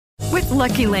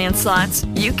Lucky Land Slots,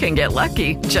 you can get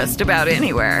lucky just about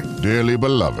anywhere. Dearly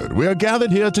beloved, we are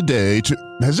gathered here today to...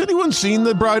 Has anyone seen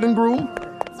the bride and groom?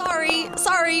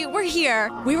 Sorry, we're here.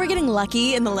 We were getting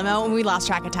lucky in the limo and we lost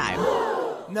track of time.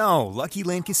 No, Lucky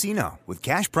Land Casino, with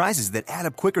cash prizes that add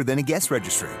up quicker than a guest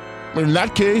registry. In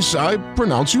that case, I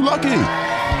pronounce you lucky.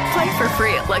 Play for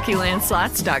free at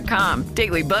LuckyLandSlots.com.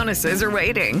 Daily bonuses are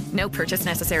waiting. No purchase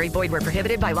necessary. Void where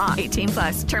prohibited by law.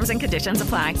 18+. Terms and conditions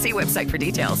apply. See website for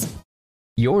details.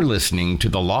 You're listening to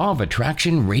the Law of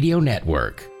Attraction Radio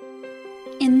Network.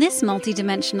 In this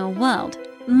multidimensional world,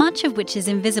 much of which is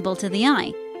invisible to the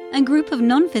eye, a group of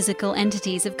non-physical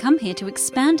entities have come here to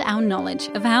expand our knowledge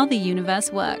of how the universe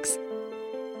works.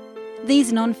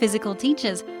 These non-physical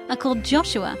teachers are called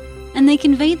Joshua, and they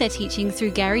convey their teaching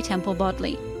through Gary Temple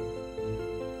Bodley.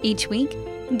 Each week,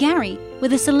 Gary,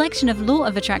 with a selection of law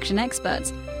of attraction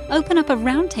experts, open up a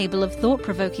roundtable of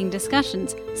thought-provoking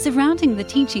discussions surrounding the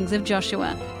teachings of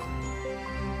Joshua.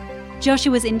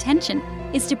 Joshua's intention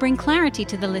is to bring clarity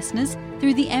to the listeners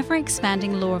through the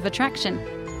ever-expanding law of attraction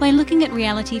by looking at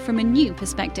reality from a new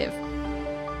perspective.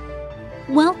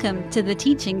 Welcome to the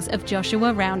teachings of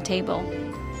Joshua Roundtable.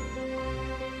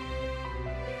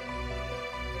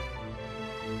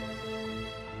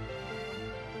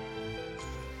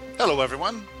 Hello,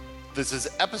 everyone. This is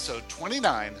episode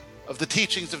 29 of the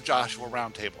Teachings of Joshua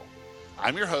Roundtable.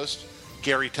 I'm your host,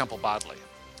 Gary Temple Bodley.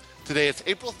 Today it's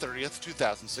April 30th,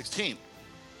 2016.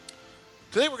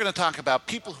 Today we're going to talk about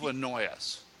people who annoy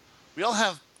us. We all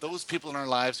have those people in our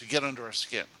lives who get under our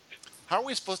skin. How are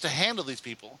we supposed to handle these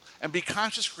people and be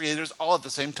conscious creators all at the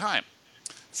same time?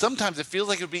 Sometimes it feels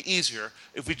like it would be easier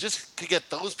if we just could get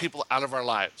those people out of our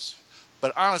lives.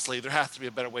 But honestly, there has to be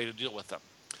a better way to deal with them.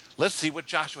 Let's see what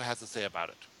Joshua has to say about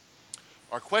it.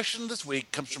 Our question this week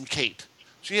comes from Kate.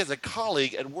 She has a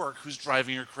colleague at work who's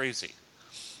driving her crazy.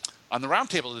 On the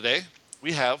roundtable today,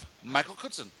 we have Michael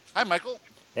Kutzen. Hi, Michael.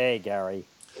 Hey, Gary.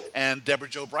 And Deborah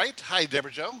Jo Bright. Hi,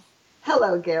 Deborah Jo.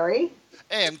 Hello, Gary.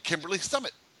 And Kimberly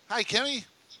Summit. Hi, Kimmy.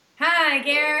 Hi,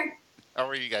 Gary. How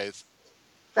are you guys?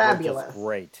 Fabulous.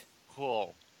 Great.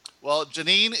 Cool. Well,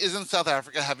 Janine is in South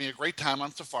Africa having a great time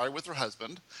on safari with her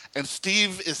husband, and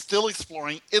Steve is still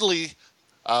exploring Italy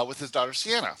with his daughter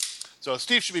Sienna. So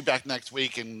Steve should be back next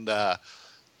week, and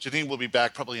Janine will be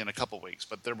back probably in a couple weeks,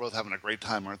 but they're both having a great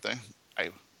time, aren't they? I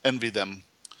envy them.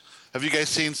 Have you guys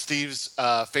seen Steve's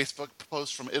Facebook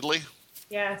post from Italy?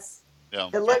 Yes. Yeah.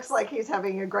 It looks like he's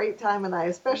having a great time, and I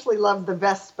especially love the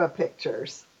Vespa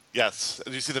pictures. Yes.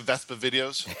 Did you see the Vespa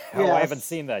videos? Oh, I haven't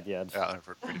seen that yet. Yeah, I've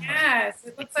heard pretty fun. Yes,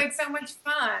 it looks like so much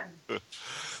fun.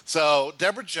 So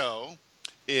Deborah Jo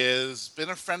has been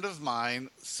a friend of mine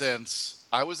since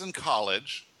I was in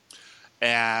college,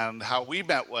 and how we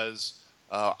met was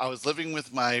I was living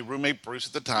with my roommate Bruce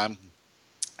at the time,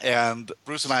 and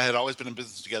Bruce and I had always been in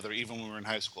business together even when we were in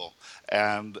high school.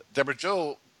 And Deborah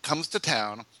Jo comes to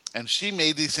town, and she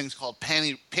made these things called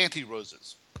panty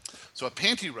roses. So a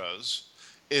panty rose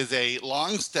is a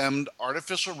long-stemmed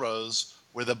artificial rose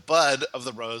where the bud of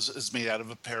the rose is made out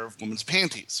of a pair of women's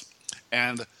panties.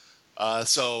 And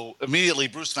so immediately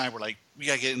Bruce and I were like, we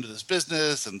got to get into this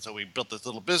business. And so we built this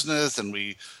little business, and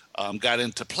we got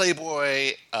into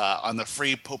Playboy on the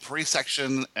free potpourri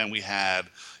section. And we had,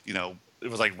 it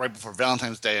was like right before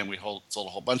Valentine's Day, and we sold a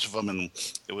whole bunch of them. And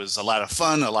it was a lot of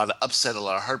fun, a lot of upset, a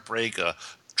lot of heartbreak, a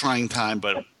trying time,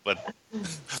 but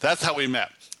that's how we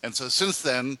met. And so since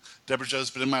then, Deborah Jo's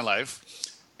been in my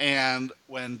life. And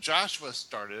when Joshua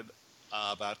started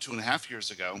about 2.5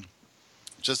 years ago,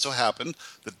 just so happened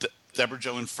that Deborah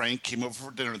Jo and Frank came over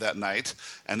for dinner that night.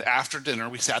 And after dinner,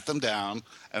 we sat them down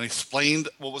and explained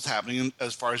what was happening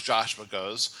as far as Joshua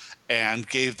goes, and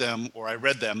gave them, or I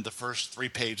read them, the first 3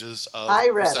 pages of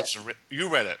reception. You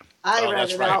read it. I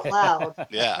read it out loud.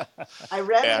 Yeah. I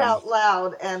read it out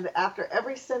loud, and after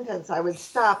every sentence, I would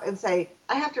stop and say,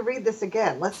 I have to read this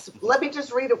again. Let me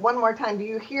just read it one more time. Do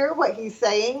you hear what he's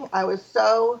saying?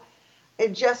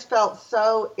 It just felt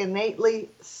so innately,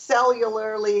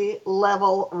 cellularly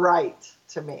level right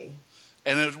to me.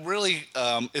 And it really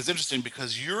is interesting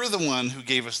because you're the one who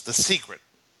gave us The Secret.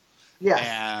 Yes.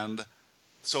 And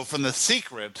so from The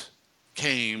Secret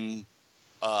came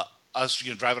us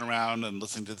driving around and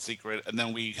listening to The Secret, and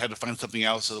then we had to find something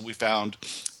else, so that we found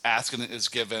Asking Is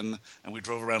Given, and we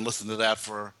drove around and listened to that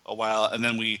for a while, and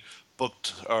then we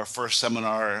booked our first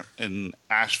seminar in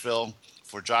Asheville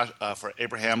for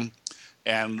Abraham,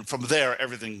 and from there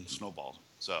everything snowballed.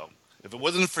 So if it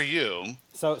wasn't for you,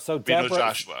 so Deborah,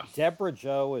 Joshua. Deborah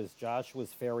Jo is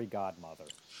Joshua's fairy godmother.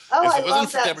 Oh, if I it wasn't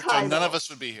love for that Deborah Jo, title. none of us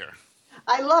would be here.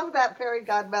 I love that fairy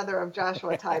godmother of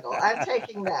Joshua title. I'm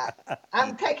taking that.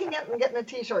 I'm taking it and getting a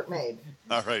T-shirt made.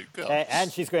 All right, cool.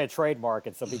 And she's going to trademark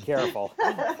it, so be careful.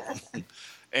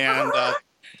 And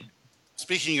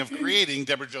speaking of creating,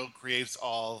 Deborah Jo creates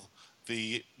all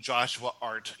the Joshua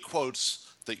art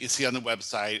quotes that you see on the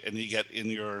website and you get in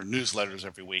your newsletters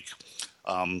every week.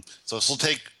 So she'll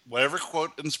take whatever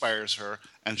quote inspires her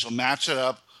and she'll match it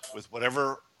up with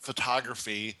whatever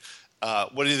photography.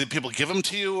 What do people give them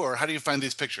to you, or how do you find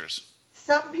these pictures?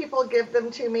 Some people give them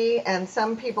to me, and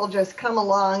some people just come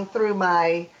along through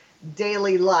my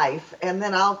daily life, and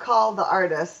then I'll call the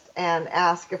artist and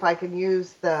ask if I can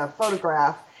use the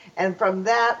photograph. And from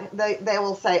that, they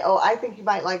will say, oh, I think you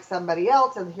might like somebody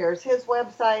else, and here's his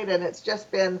website. And it's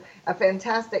just been a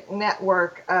fantastic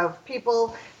network of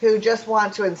people who just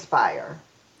want to inspire.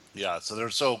 Yeah, so they're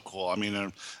so cool. I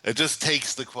mean, it just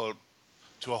takes the quote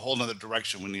to a whole nother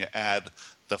direction when you add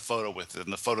the photo with it.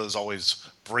 And the photos always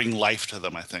bring life to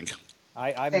them, I think.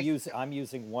 I'm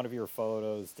using one of your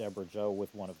photos, Deborah Jo,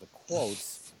 with one of the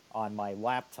quotes on my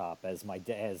laptop as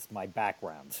my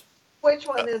background. Which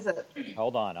one is it?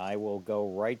 Hold on, I will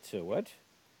go right to it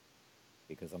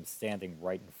because I'm standing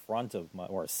right in front of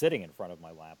sitting in front of my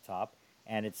laptop,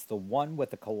 and it's the one with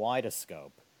the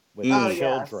kaleidoscope with the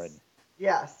children.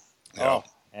 Yes. Oh,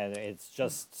 and it's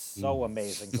just so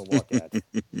amazing to look at.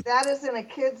 That is in a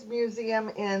kids' museum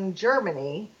in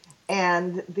Germany,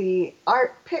 and the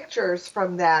art pictures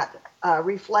from that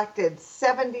reflected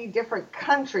 70 different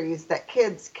countries that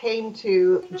kids came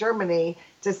to Germany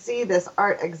to see this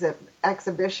art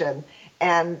exhibition.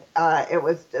 And it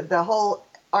was the whole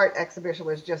art exhibition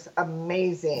was just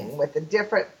amazing with the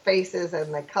different faces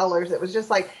and the colors. It was just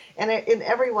like, and in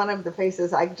every one of the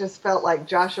faces, I just felt like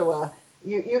Joshua.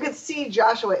 You could see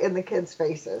Joshua in the kids'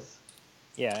 faces.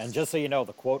 Yeah, and just so you know,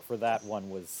 the quote for that one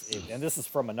was, and this is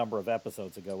from a number of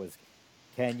episodes ago, is,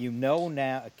 Can you know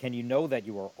that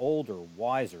you are older,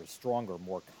 wiser, stronger,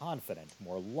 more confident,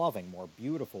 more loving, more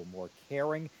beautiful, more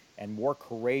caring, and more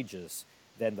courageous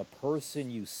than the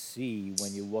person you see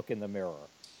when you look in the mirror?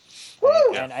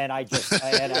 And I just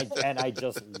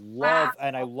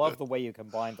love the way you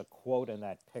combine the quote and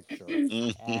that picture.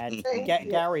 And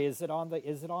Gary, is it on the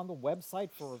website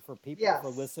for people, for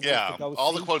listeners to go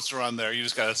all see? the quotes are on there. You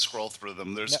just got to scroll through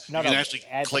them. You can actually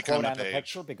add click the quote on the and page. the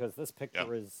picture, because this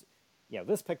picture is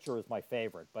this picture is my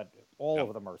favorite, but all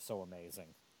of them are so amazing.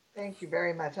 Thank you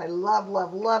very much. I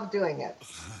love doing it.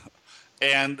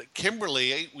 And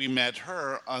Kimberly, we met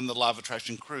her on the Law of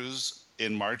Attraction cruise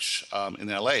in March in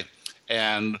LA.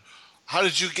 And how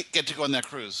did you get to go on that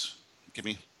cruise?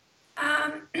 Gimme.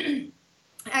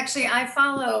 Actually, I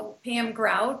follow Pam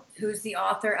Grout, who's the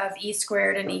author of E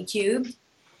Squared and E Cubed.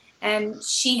 And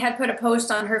she had put a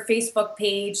post on her Facebook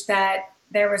page that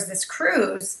there was this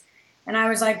cruise. And I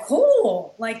was like,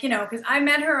 cool. Like, because I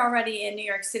met her already in New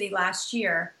York City last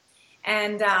year.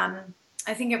 And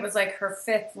I think it was like her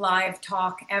 5th live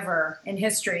talk ever in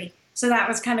history. So that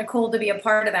was kind of cool to be a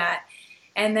part of that.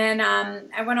 And then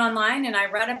I went online and I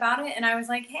read about it and I was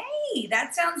like, hey,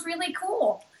 that sounds really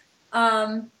cool.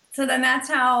 So then that's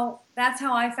how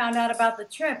I found out about the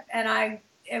trip, and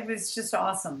it was just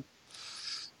awesome.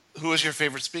 Who was your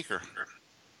favorite speaker?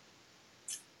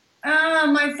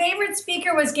 My favorite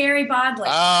speaker was Gary Bodley.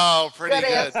 Oh, pretty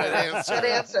good. Good answer. Good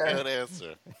answer. Good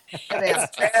answer.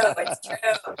 It's true. It's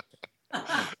true.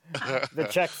 The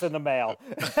check's in the mail.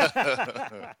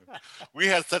 We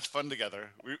had such fun together.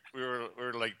 We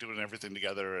were like doing everything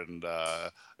together, and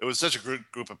it was such a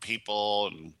group of people,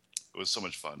 and it was so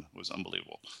much fun. It was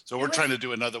unbelievable. So we're trying to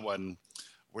do another one.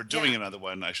 We're doing another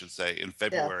one, I should say, in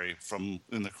February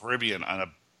in the Caribbean on a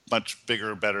much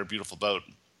bigger, better, beautiful boat.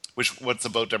 What's the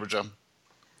boat, Deborah Jo?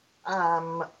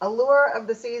 Allure of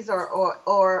the Seas or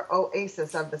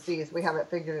Oasis of the Seas. We haven't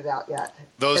figured it out yet.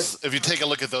 If you take a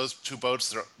look at those two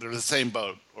boats, they're the same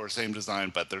boat or same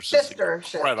design, but they're just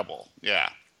incredible. Yeah.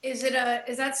 Is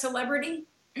that Celebrity?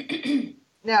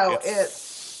 No,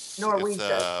 it's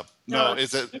Norwegian.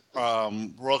 Is it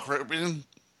Royal Caribbean?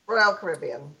 Royal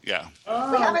Caribbean. Yeah.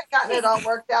 Oh. We haven't gotten it all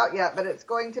worked out yet, but it's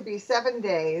going to be 7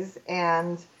 days,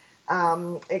 and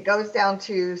it goes down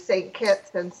to St.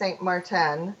 Kitts and St.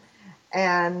 Martin,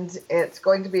 and it's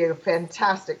going to be a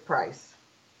fantastic price.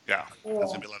 Yeah,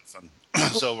 that's gonna be a lot of fun.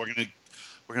 So we're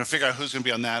gonna figure out who's gonna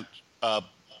be on that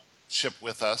ship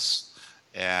with us,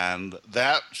 and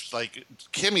that, like,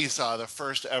 Kimmy saw the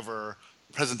first ever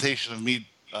presentation of me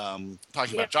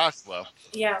talking about Joshua.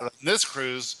 Yeah. But on this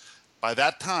cruise, by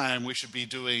that time, we should be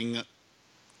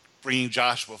bringing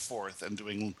Joshua forth and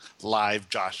doing live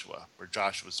Joshua, where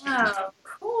Joshua speaking. Oh,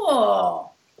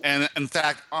 cool. And in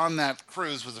fact, on that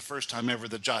cruise was the first time ever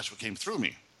that Joshua came through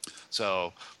me.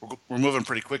 So we're moving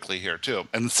pretty quickly here too.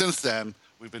 And since then,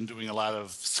 we've been doing a lot of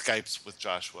Skypes with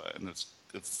Joshua, and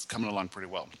it's coming along pretty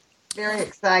well. Very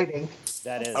exciting.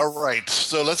 That is. All right,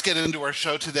 so let's get into our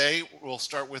show today. We'll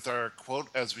start with our quote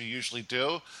as we usually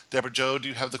do. Deborah Jo, do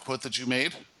you have the quote that you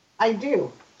made? I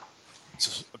do.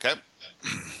 Okay.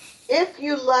 If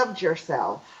you loved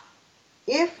yourself,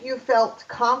 if you felt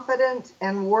confident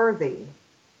and worthy,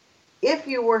 if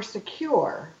you were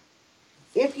secure,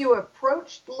 if you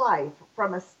approached life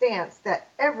from a stance that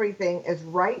everything is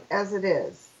right as it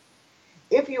is,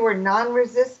 if you were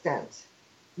non-resistant,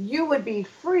 you would be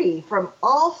free from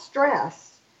all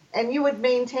stress and you would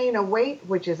maintain a weight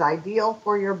which is ideal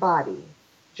for your body.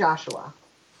 Joshua.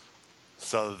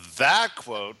 So that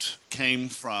quote came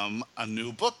from a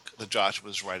new book that Joshua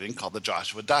was writing called The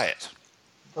Joshua Diet.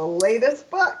 The latest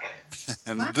book.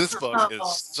 And this book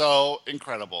is so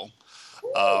incredible.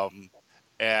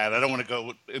 And I don't want to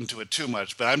go into it too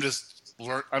much, but I'm just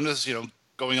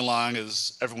going along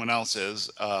as everyone else is,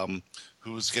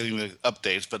 who's getting the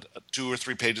updates. But 2 or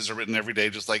 3 pages are written every day,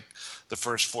 just like the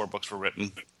first 4 books were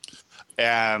written.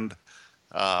 And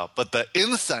but the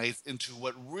insights into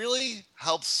what really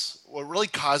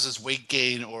causes weight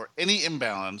gain or any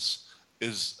imbalance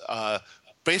is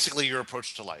basically your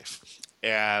approach to life.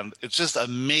 And it's just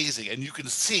amazing. And you can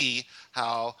see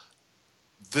how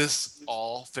this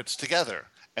all fits together.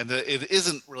 And that it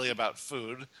isn't really about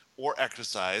food or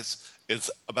exercise. It's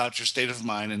about your state of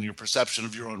mind and your perception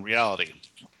of your own reality.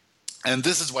 And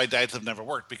this is why diets have never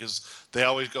worked, because they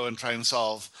always go and try and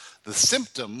solve the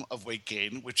symptom of weight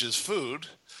gain, which is food,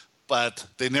 but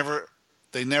they never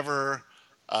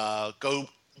go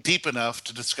deep enough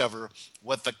to discover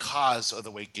what the cause of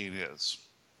the weight gain is.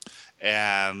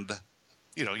 And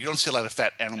you don't see a lot of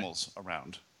fat animals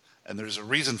around, and there's a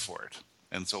reason for it.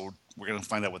 And so we're going to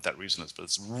find out what that reason is, but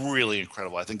it's really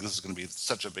incredible. I think this is going to be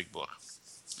such a big book.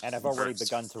 And I've already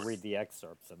begun to read the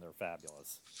excerpts, and they're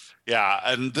fabulous. Yeah,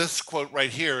 and this quote right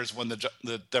here is one that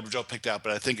Deborah Jo picked out,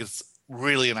 but I think it's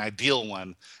really an ideal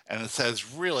one. And it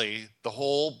says, really, the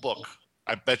whole book,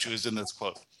 I bet you, is in this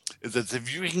quote, is that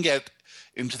if you can get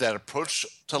into that approach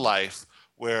to life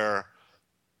where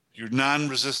you're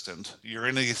non-resistant, you're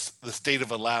in the state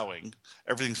of allowing,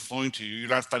 everything's flowing to you, you're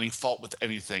not finding fault with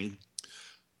anything,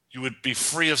 you would be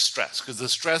free of stress, because the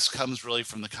stress comes really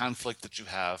from the conflict that you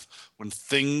have when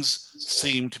things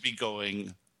seem to be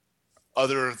going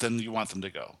other than you want them to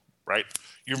go, right?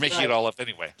 You're making it all up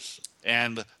anyway.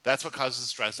 And that's what causes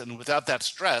stress. And without that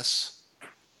stress,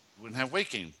 you wouldn't have weight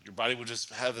gain. Your body would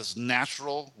just have this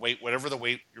natural weight, whatever the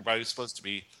weight your body is supposed to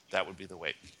be, that would be the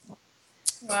weight.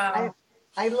 Wow.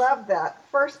 I love that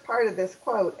first part of this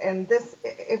quote, and this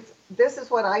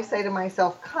is what I say to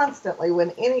myself constantly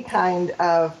when any kind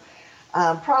of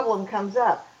problem comes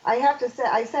up.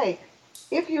 I say,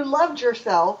 if you loved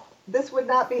yourself, this would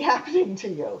not be happening to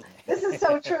you. This is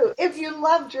so true. If you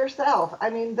loved yourself, I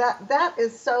mean, that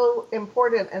is so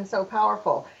important and so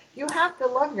powerful. You have to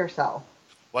love yourself.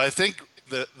 Well, I think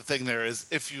the thing there is,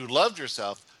 if you loved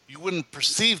yourself, you wouldn't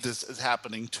perceive this as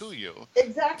happening to you.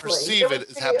 Exactly. Perceive it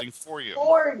as happening for you.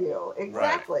 For you,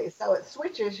 exactly. Right. So it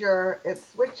switches your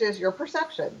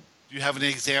perception. Do you have any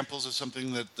examples of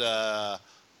something that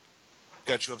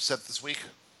got you upset this week?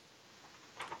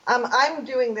 I'm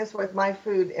doing this with my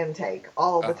food intake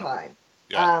all the time.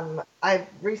 Yeah. I've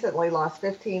recently lost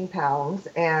 15 pounds,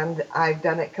 and I've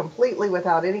done it completely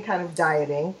without any kind of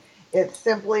dieting. It's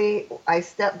simply, I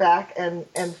step back and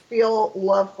feel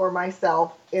love for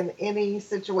myself in any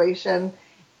situation.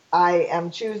 I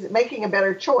am making a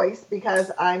better choice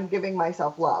because I'm giving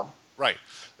myself love. Right.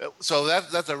 So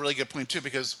that's a really good point too,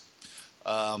 because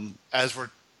as we're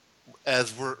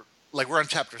on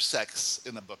chapter 6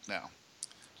 in the book now,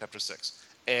 chapter 6,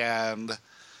 and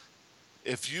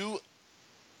if you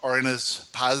are in this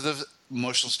positive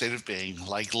emotional state of being,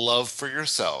 like love for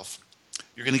yourself,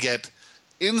 you're going to get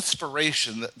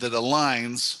inspiration that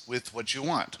aligns with what you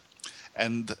want.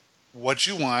 And what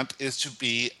you want is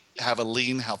to have a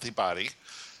lean, healthy body.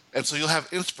 And so you'll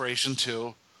have inspiration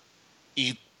to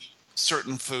eat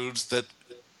certain foods that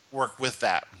work with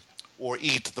that, or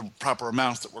eat the proper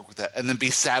amounts that work with that, and then be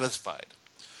satisfied.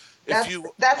 That's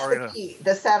the key,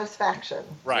 the sasatisfaction.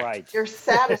 Right. You're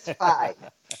satisfied.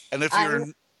 And if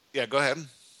yeah, go ahead.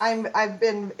 I've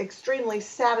been extremely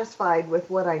satisfied with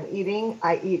what I'm eating.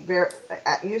 I eat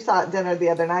you saw at dinner the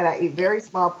other night, I eat very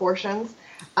small portions.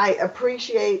 I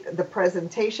appreciate the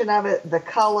presentation of it, the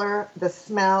color, the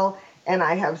smell, and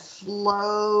I have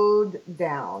slowed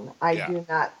down. I do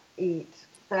not eat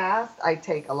fast. I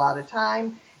take a lot of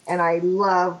time, and I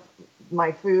love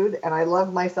my food, and I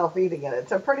love myself eating it.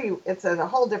 It's a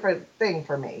whole different thing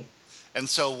for me. And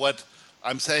so what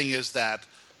I'm saying is that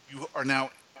you are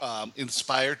now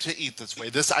inspired to eat this way.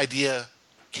 This idea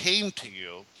came to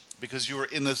you because you were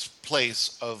in this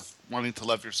place of wanting to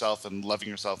love yourself and loving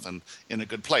yourself and in a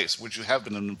good place, which you have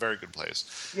been in a very good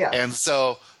place. Yeah. And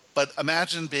so, but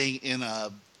imagine being in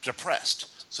a depressed.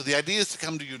 So the ideas to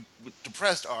come to you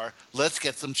depressed are, let's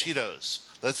get some Cheetos.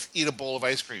 Let's eat a bowl of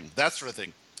ice cream, that sort of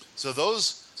thing. So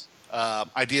those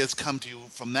ideas come to you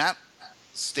from that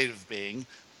state of being,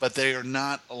 but they are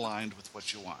not aligned with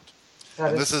what you want.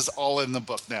 And this is all in the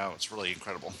book now. It's really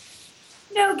incredible.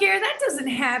 No, Gary, that doesn't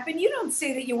happen. You don't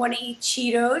say that you want to eat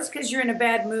Cheetos because you're in a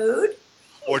bad mood.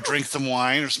 Or drink some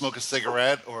wine, or smoke a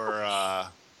cigarette, or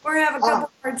have a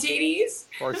couple martinis.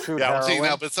 Or shoot yeah, heroin.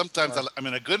 now, but sometimes I'm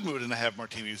in a good mood and I have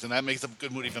martinis, and that makes a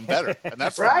good mood even better. And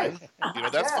that's Right.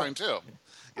 fine. That's fine too.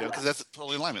 Because that's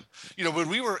totally in alignment.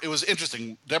 When it was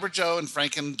interesting. Deborah Jo and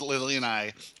Frank and Lily and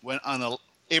I went on a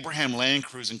Abraham land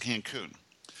cruise in Cancun.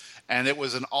 And it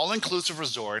was an all-inclusive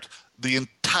resort. The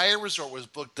entire resort was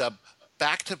booked up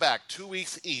back-to-back, 2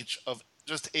 weeks each, of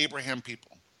just Abraham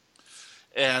people.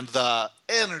 And the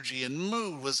energy and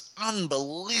mood was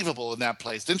unbelievable in that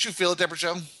place. Didn't you feel it, Deborah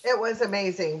Jo? It was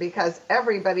amazing because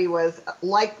everybody was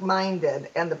like-minded,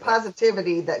 and the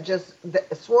positivity that just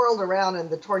swirled around and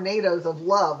the tornadoes of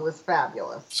love was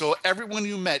fabulous. So everyone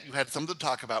you met, you had something to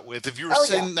talk about with. If you were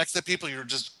sitting next to people, you were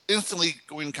just instantly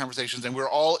going in conversations, and we were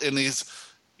all in these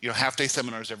half-day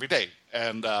seminars every day.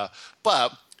 And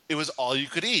but it was all you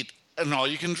could eat and all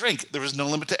you can drink. There was no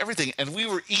limit to everything. And we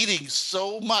were eating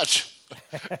so much.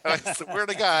 And I swear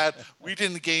to God, we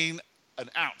didn't gain an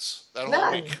ounce that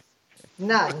whole week.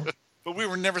 None. But we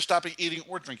were never stopping eating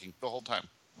or drinking the whole time.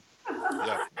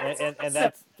 Yeah. And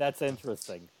that's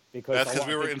interesting. Because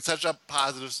we were in such a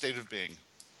positive state of being.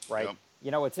 Right.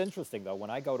 It's interesting, though,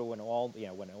 when I go to an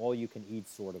all-you-can-eat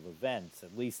sort of event,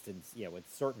 at least at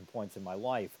certain points in my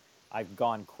life, I've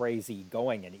gone crazy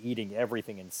going and eating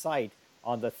everything in sight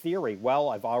on the theory, well,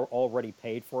 I've already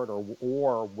paid for it,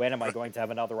 or when am I going to have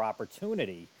another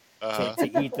opportunity to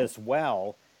eat this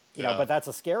well? But that's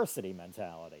a scarcity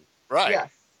mentality. Right. Yes.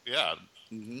 Yeah.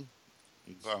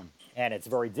 Mm-hmm. And it's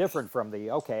very different from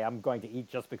I'm going to eat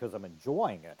just because I'm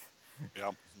enjoying it.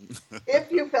 Yeah.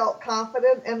 If you felt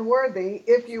confident and worthy,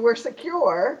 if you were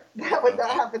secure, that would not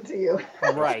happen to you.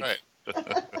 Right.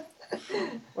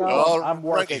 Well, I'm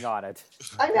working on it.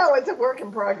 I know, it's a work in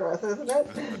progress, isn't it?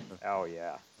 Oh,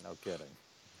 yeah. No kidding.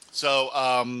 So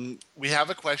we have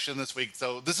a question this week.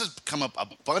 So this has come up a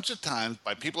bunch of times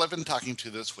by people I've been talking to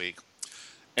this week,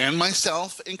 and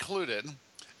myself included,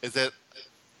 is that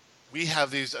we have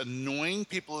these annoying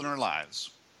people in our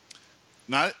lives.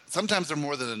 Sometimes they're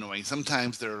more than annoying.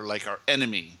 Sometimes they're like our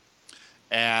enemy.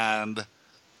 And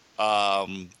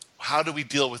how do we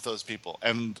deal with those people?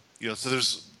 And, so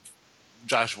there's...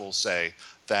 Joshua will say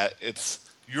that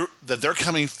that they're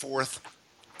coming forth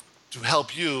to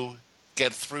help you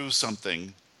get through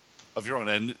something of your own,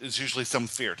 and it's usually some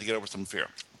fear, to get over some fear.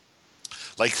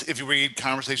 Like if you read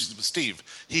Conversations with Steve,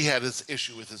 he had this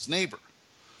issue with his neighbor,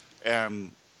 and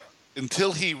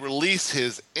until he released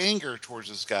his anger towards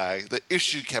this guy, the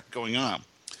issue kept going on.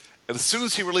 And as soon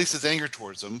as he released his anger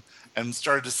towards him and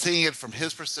started seeing it from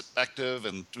his perspective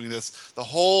and doing this, the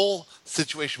whole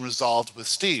situation resolved with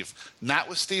Steve. Not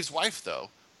with Steve's wife, though,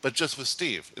 but just with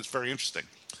Steve. It's very interesting.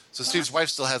 So Steve's wife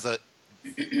still has a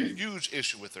huge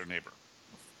issue with their neighbor.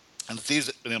 And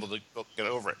Steve's been able to get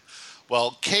over it.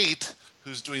 Well, Kate,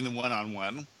 who's doing the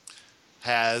one-on-one,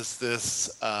 has this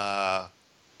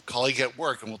colleague at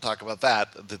work, and we'll talk about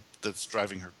that's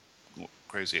driving her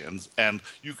crazy. And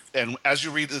as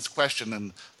you read this question,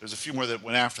 and there's a few more that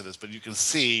went after this, but you can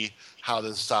see how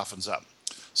this softens up.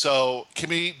 So,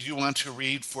 Kimmy, do you want to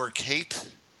read for Kate?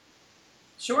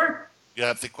 Sure. You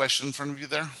have the question in front of you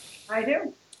there? I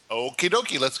do. Okie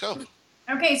dokie, let's go.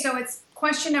 Okay, so it's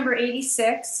question number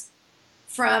 86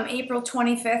 from April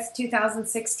 25th,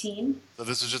 2016. So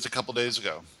this is just a couple days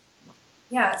ago.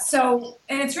 Yeah,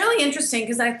 and it's really interesting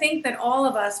because I think that all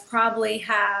of us probably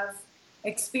have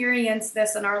experienced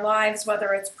this in our lives,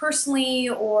 whether it's personally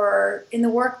or in the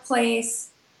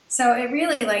workplace. So it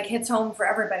really hits home for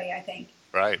everybody, I think.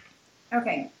 Right.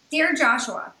 Okay. Dear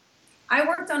Joshua, I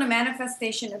worked on a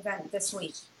manifestation event this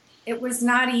week. It was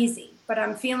not easy, but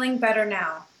I'm feeling better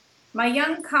now. My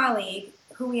young colleague,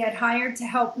 who we had hired to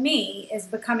help me, is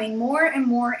becoming more and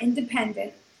more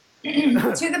independent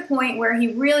to the point where he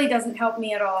really doesn't help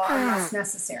me at all unless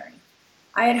necessary.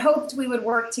 I had hoped we would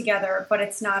work together, but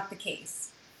it's not the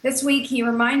case. This week, he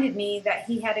reminded me that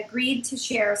he had agreed to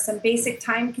share some basic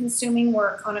time-consuming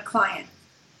work on a client.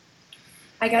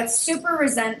 I got super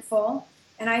resentful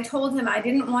and I told him I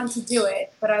didn't want to do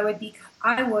it, but I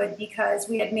would because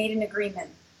we had made an agreement.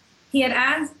 He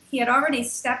had already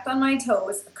stepped on my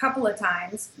toes a couple of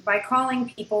times by calling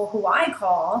people who I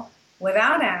call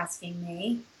without asking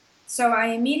me. So I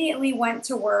immediately went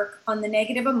to work on the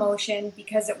negative emotion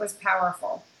because it was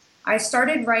powerful. I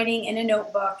started writing in a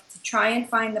notebook to try and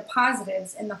find the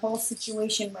positives in the whole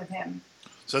situation with him.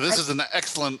 So this is an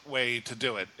excellent way to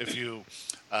do it. If you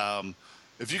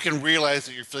can realize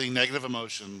that you're feeling negative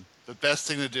emotion, the best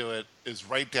thing to do it is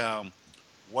write down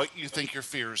what you think your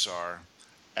fears are,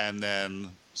 and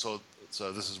then so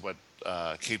this is what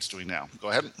Kate's doing now. Go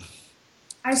ahead.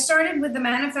 I started with the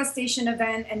manifestation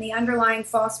event and the underlying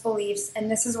false beliefs,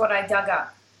 and this is what I dug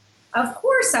up. Of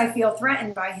course, I feel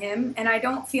threatened by him, and I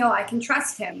don't feel I can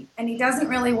trust him, and he doesn't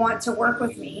really want to work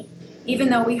with me, even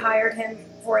though we hired him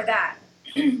for that.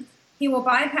 He will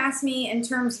bypass me in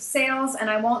terms of sales, and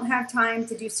I won't have time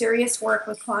to do serious work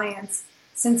with clients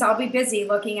since I'll be busy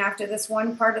looking after this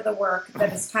one part of the work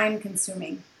that is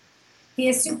time-consuming. He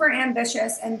is super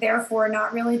ambitious and therefore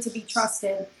not really to be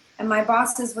trusted, and my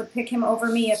bosses would pick him over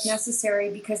me if necessary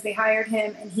because they hired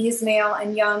him and he is male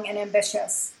and young and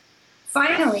ambitious.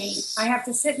 Finally, I have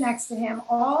to sit next to him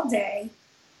all day,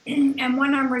 and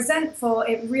when I'm resentful,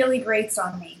 it really grates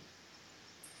on me.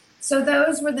 So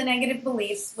those were the negative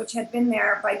beliefs which had been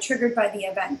there triggered by the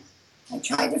event. I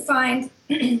tried to find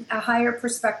a higher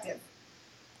perspective.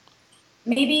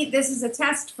 Maybe this is a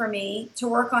test for me to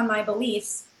work on my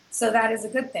beliefs, so that is a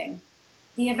good thing.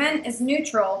 The event is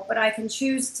neutral, but I can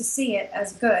choose to see it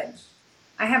as good.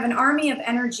 I have an army of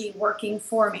energy working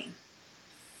for me.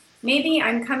 Maybe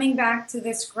I'm coming back to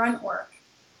this grunt work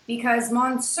because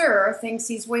Monsieur thinks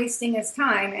he's wasting his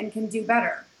time and can do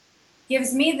better.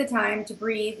 Gives me the time to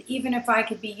breathe, even if I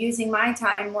could be using my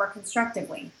time more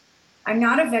constructively. I'm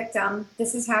not a victim.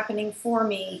 This is happening for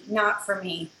me, not for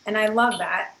me. And I love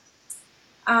that.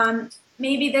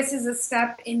 Maybe this is a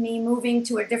step in me moving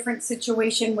to a different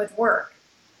situation with work,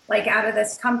 like out of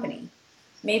this company.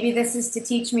 Maybe this is to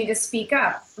teach me to speak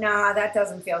up. Nah, that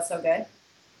doesn't feel so good.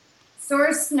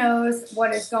 Source knows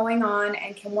what is going on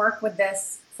and can work with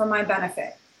this for my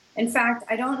benefit. In fact,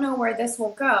 I don't know where this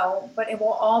will go, but it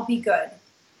will all be good.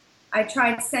 I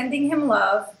tried sending him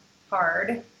love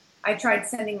hard. I tried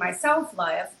sending myself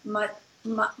love,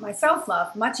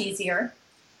 much easier.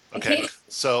 Okay.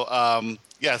 So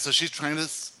so she's trying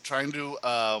to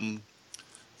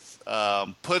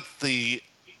put the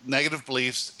negative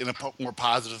beliefs in a more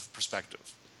positive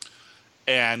perspective,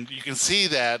 and you can see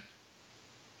that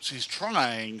she's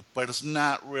trying, but it's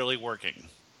not really working,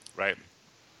 right?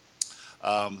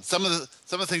 Some of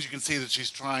the things you can see that she's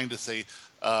trying to say,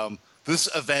 this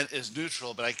event is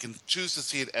neutral, but I can choose to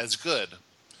see it as good.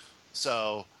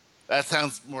 So that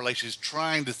sounds more like she's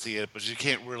trying to see it, but she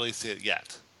can't really see it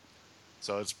yet.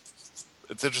 So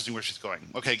it's interesting where she's going.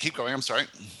 Okay, keep going. I'm sorry.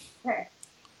 Okay.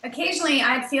 Occasionally,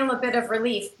 I'd feel a bit of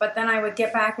relief, but then I would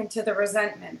get back into the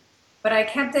resentment. But I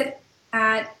kept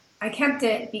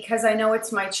it because I know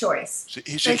it's my choice.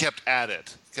 She kept at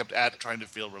trying to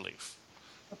feel relief.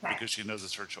 Okay. Because she knows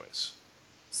it's her choice.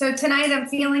 So tonight I'm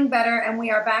feeling better and we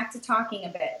are back to talking a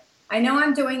bit. I know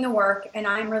I'm doing the work and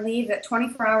I'm relieved that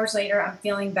 24 hours later I'm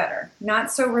feeling better, not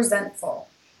so resentful,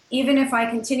 even if I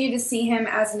continue to see him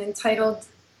as an entitled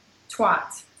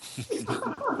twat.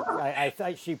 I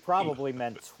thought she probably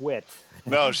meant twit.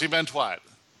 No, she meant twat.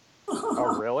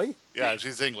 Oh, really? Yeah,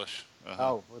 she's English. Uh-huh.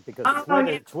 Oh,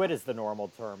 because twit is the normal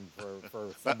term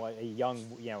for someone, a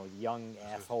young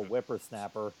asshole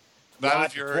whippersnapper. Not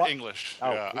if you're English.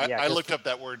 Oh, yeah. I looked up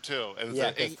that word too. And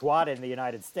because twat in the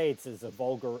United States is a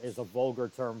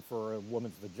vulgar term for a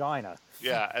woman's vagina.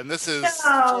 Yeah, and this is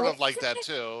sort of like that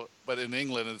too, but in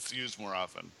England it's used more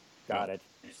often. Got it.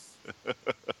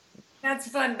 That's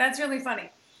fun. That's really funny.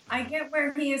 I get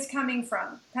where he is coming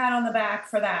from. Pat on the back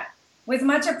for that. With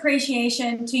much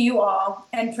appreciation to you all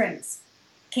and Prince.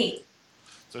 Kate.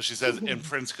 So she says in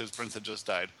Prince because Prince had just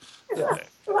died. Okay.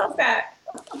 Love that.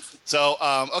 So,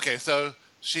 so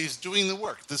she's doing the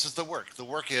work. This is the work. The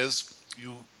work is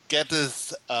you get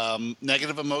this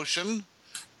negative emotion,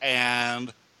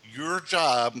 and your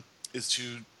job is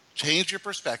to change your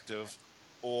perspective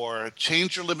or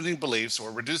change your limiting beliefs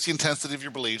or reduce the intensity of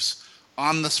your beliefs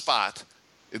on the spot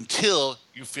until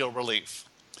you feel relief.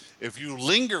 If you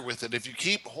linger with it, if you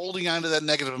keep holding on to that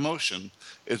negative emotion,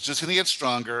 it's just going to get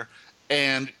stronger,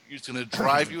 and it's going to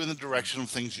drive you in the direction of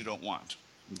things you don't want.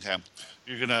 Okay,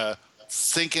 you're going to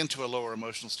sink into a lower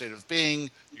emotional state of being.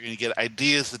 You're going to get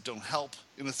ideas that don't help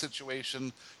in a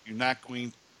situation. You're not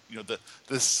going,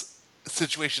 this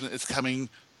situation is coming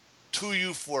to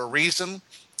you for a reason.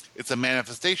 It's a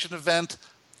manifestation event.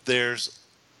 There's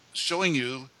showing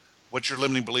you what your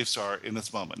limiting beliefs are in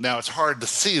this moment. Now, it's hard to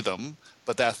see them,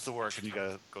 but that's the work, and you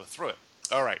got to go through it.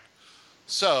 All right.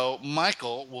 So,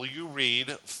 Michael, will you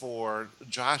read for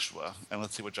Joshua? And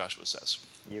let's see what Joshua says.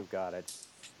 You got it.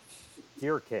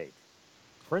 Dear Kate,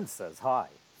 Prince says hi.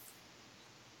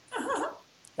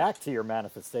 Back to your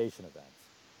manifestation events.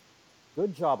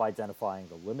 Good job identifying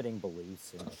the limiting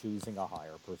beliefs and choosing a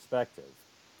higher perspective.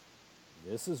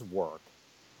 This is work,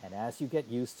 and as you get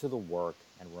used to the work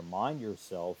and remind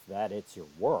yourself that it's your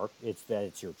work, it's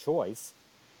your choice,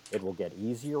 it will get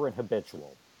easier and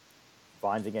habitual.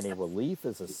 Finding any relief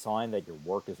is a sign that your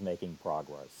work is making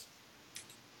progress.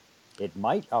 It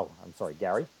might, I'm sorry,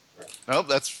 Gary? No,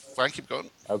 that's fine. Keep going.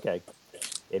 Okay.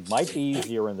 It might be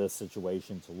easier in this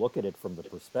situation to look at it from the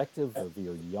perspective of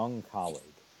your young colleague.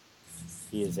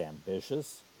 He is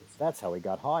ambitious. That's how he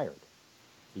got hired.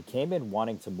 He came in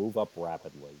wanting to move up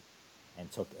rapidly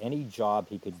and took any job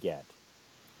he could get.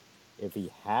 If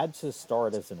he had to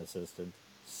start as an assistant,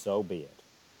 so be it.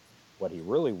 What he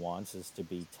really wants is to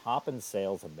be top in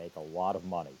sales and make a lot of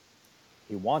money.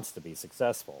 He wants to be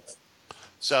successful.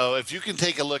 So if you can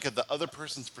take a look at the other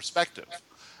person's perspective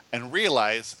and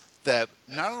realize that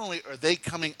not only are they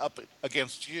coming up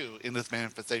against you in this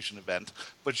manifestation event,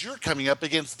 but you're coming up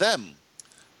against them.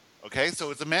 Okay,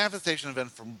 so it's a manifestation event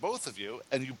from both of you,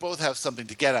 and you both have something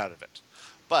to get out of it.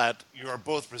 But you are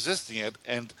both resisting it,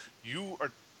 and you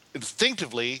are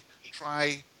instinctively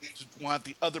try to want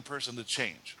the other person to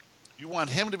change. You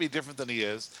want him to be different than he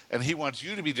is, and he wants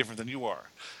you to be different than you are.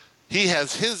 He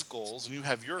has his goals, and you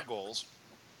have your goals,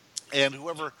 and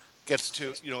whoever gets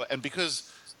to, and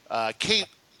because Kate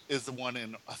is the one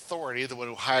in authority, the one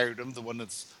who hired him, the one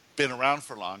that's been around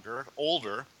for longer,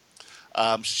 older,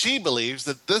 she believes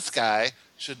that this guy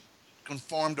should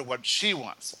conform to what she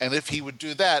wants. And if he would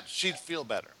do that, she'd feel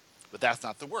better. But that's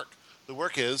not the work. The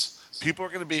work is people are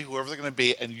going to be whoever they're going to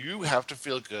be, and you have to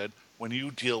feel good when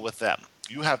you deal with them.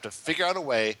 You have to figure out a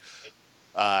way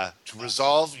to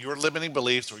resolve your limiting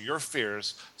beliefs or your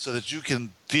fears so that you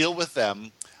can deal with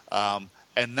them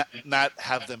and not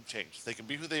have them change. They can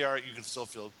be who they are. You can still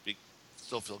feel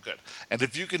good. And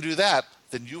if you can do that,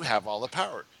 then you have all the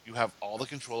power. You have all the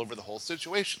control over the whole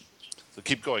situation. So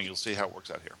keep going. You'll see how it works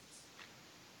out here.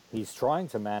 He's trying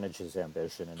to manage his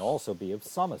ambition and also be of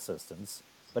some assistance,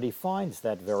 but he finds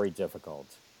that very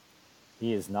difficult.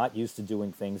 He is not used to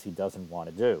doing things he doesn't want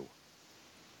to do.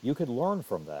 You could learn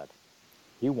from that.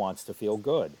 He wants to feel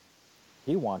good.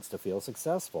 He wants to feel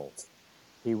successful.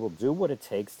 He will do what it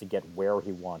takes to get where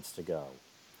he wants to go.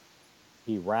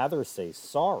 He'd rather say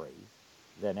sorry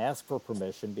than ask for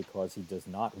permission because he does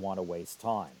not want to waste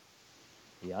time.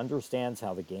 He understands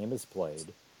how the game is played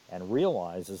and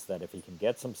realizes that if he can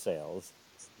get some sales,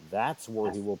 that's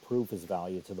where he will prove his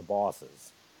value to the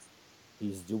bosses.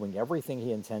 He's doing everything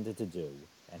he intended to do,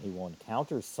 and he will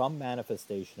encounter some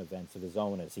manifestation events of his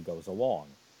own as he goes along.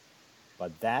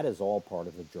 But that is all part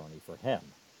of the journey for him.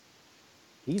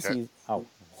 He sees... Oh,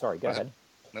 sorry, go ahead.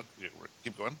 No,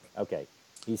 keep going. Okay.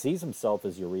 He sees himself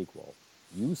as your equal.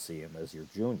 You see him as your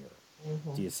junior.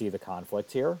 Mm-hmm. Do you see the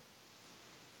conflict here?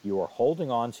 You are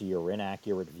holding on to your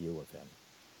inaccurate view of him.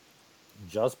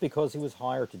 Just because he was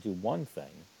hired to do one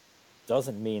thing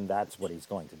doesn't mean that's what he's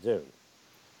going to do.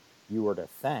 You are to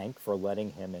thank for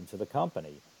letting him into the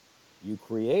company. You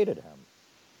created him.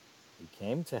 He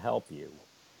came to help you,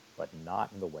 but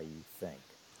not in the way you think.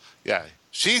 Yeah,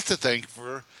 she's to thank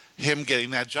for him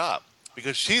getting that job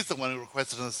because she's the one who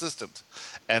requested an assistant.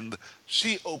 And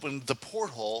she opened the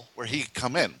porthole where he could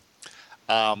come in.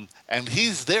 And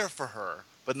he's there for her,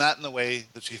 but not in the way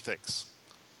that she thinks.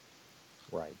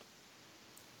 Right.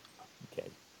 Okay.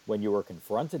 When you are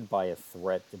confronted by a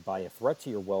threat to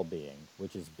your well-being,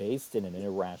 which is based in an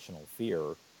irrational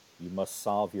fear, you must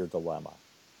solve your dilemma.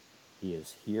 He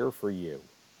is here for you.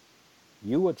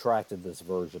 You attracted this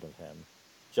version of him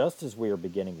just as we are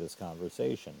beginning this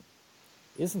conversation.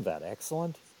 Isn't that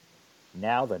excellent?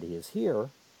 Now that he is here,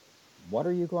 what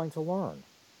are you going to learn?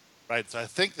 Right, so I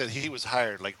think that he was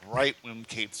hired like right when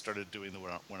Kate started doing the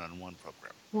one-on-one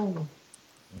program.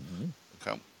 Mm-hmm.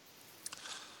 Okay.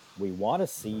 We want to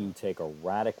see you take a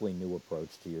radically new approach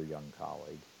to your young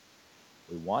colleague.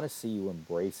 We want to see you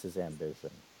embrace his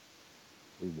ambition.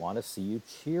 We want to see you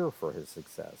cheer for his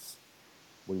success.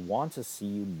 We want to see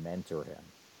you mentor him.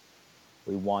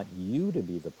 We want you to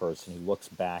be the person who looks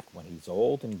back when he's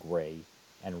old and gray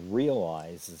and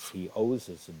realizes he owes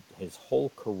his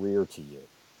whole career to you.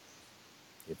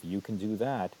 If you can do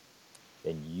that,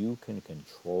 then you can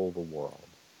control the world.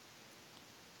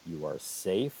 You are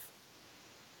safe,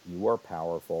 you are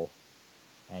powerful,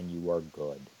 and you are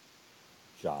good.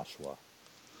 Joshua.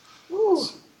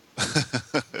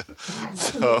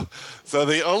 So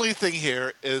the only thing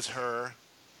here is her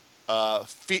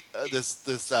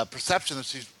this perception that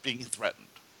she's being threatened.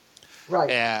 Right.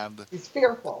 And he's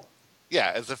fearful.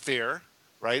 Yeah, as a fear,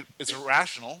 right? It's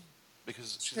irrational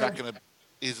because she's not going to.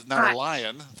 He's not a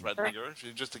lion threatening her.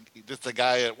 She's just a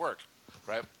guy at work,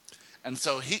 right? And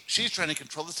so she's trying to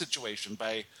control the situation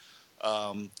by.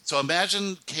 So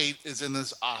imagine Kate is in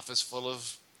this office full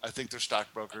of, I think they're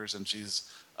stockbrokers, and she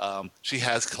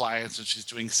has clients and she's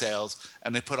doing sales,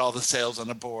 and they put all the sales on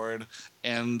a board,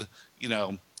 and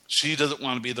she doesn't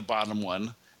want to be the bottom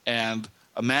one. And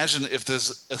imagine if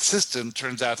this assistant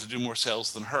turns out to do more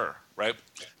sales than her, right?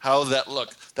 How would that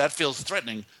look? That feels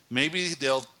threatening. Maybe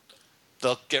they'll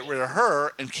get rid of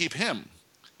her and keep him,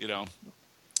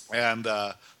 And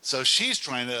so she's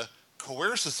trying to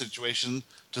coerce the situation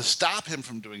to stop him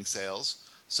from doing sales,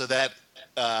 so that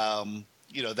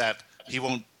that he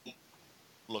won't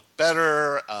look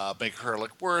better, make her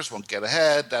look worse, won't get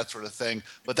ahead, that sort of thing.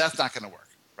 But that's not going to work,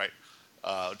 right?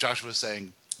 Joshua was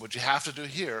saying, what you have to do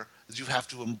here is you have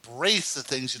to embrace the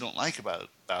things you don't like about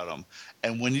them.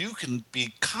 And when you can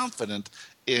be confident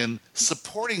in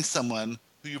supporting someone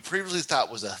who you previously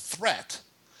thought was a threat,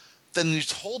 then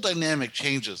this whole dynamic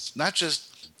changes. Not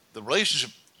just the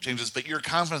relationship changes, but your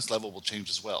confidence level will change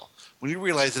as well. When you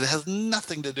realize that it has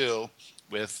nothing to do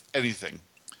with anything.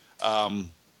 It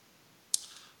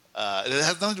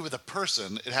has nothing to do with a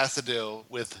person. It has to do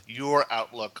with your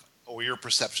outlook or your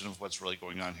perception of what's really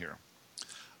going on here.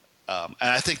 And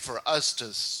I think for us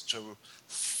to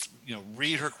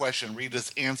read her question, read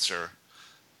this answer,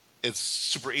 it's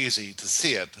super easy to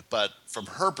see it. But from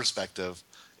her perspective,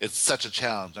 it's such a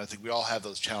challenge. I think we all have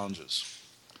those challenges.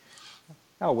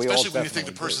 Oh, especially when you think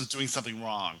the person's doing something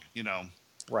wrong.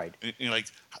 Right. Like,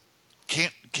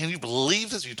 can you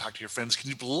believe this? You talk to your friends. Can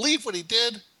you believe what he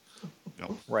did?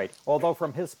 Right. Although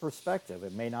from his perspective,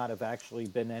 it may not have actually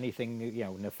been anything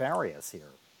nefarious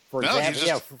here.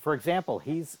 For example,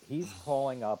 he's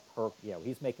calling up her.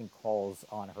 He's making calls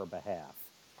on her behalf.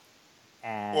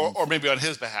 And or maybe on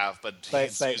his behalf, but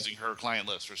he's using her client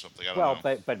list or something. I don't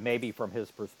know. But maybe from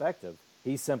his perspective,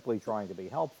 he's simply trying to be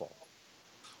helpful.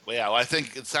 Well, yeah, I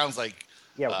think it sounds like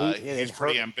he's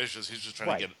pretty ambitious. He's just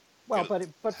trying to get. Well,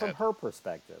 but from her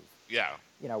perspective, yeah,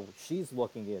 she's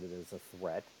looking at it as a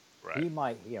threat. Right.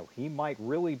 He might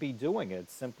really be doing it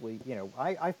simply.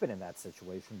 I've been in that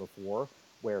situation before.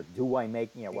 Where do I make,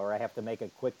 where I have to make a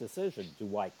quick decision?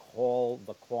 Do I call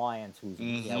the client who's,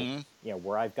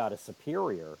 where I've got a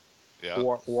superior,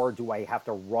 or do I have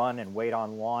to run and wait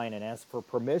online and ask for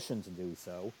permission to do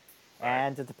so? Right.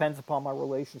 And it depends upon my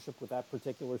relationship with that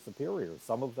particular superior.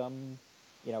 Some of them,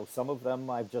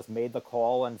 I've just made the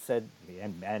call and said,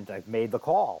 and I've made the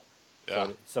call,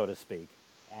 so to speak.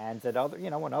 And at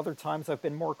other times I've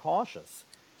been more cautious.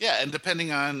 Yeah, and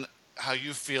depending on how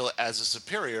you feel as a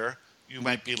superior, you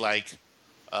might be like,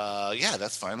 yeah,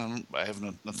 that's fine. I have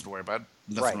nothing to worry about.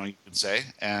 Nothing wrong you can say.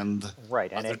 And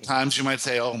other times you might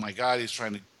say, oh my God, he's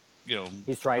trying to,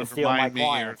 he's trying to steal my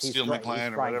clients. Steal my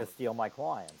client, he's trying to steal my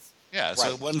clients. Yeah.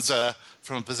 So one's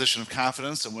from a position of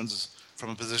confidence, and one's from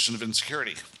a position of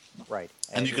insecurity. Right.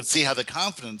 And you can see how the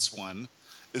confidence one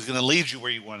is going to lead you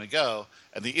where you want to go,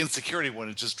 and the insecurity one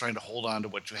is just trying to hold on to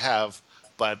what you have.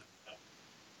 But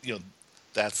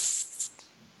that's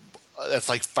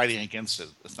like fighting against it.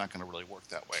 It's not going to really work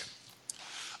that way.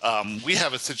 We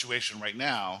have a situation right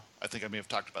now. I think I may have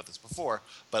talked about this before,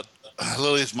 but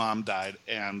Lily's mom died,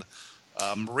 and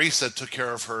Marisa took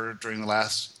care of her during the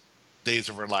last days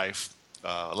of her life,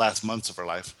 last months of her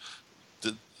life,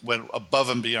 went above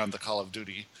and beyond the call of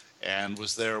duty, and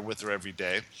was there with her every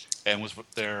day, and was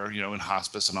there, in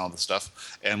hospice and all this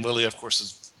stuff. And Lily, of course,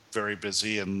 is very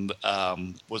busy and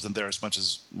wasn't there as much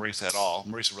as Marisa at all.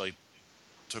 Marisa really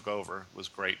took over. It was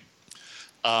great.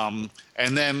 And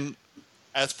then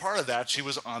as part of that, she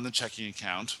was on the checking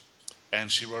account,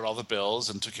 and she wrote all the bills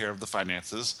and took care of the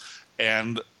finances.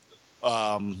 And,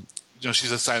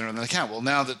 she's a signer on the account. Well,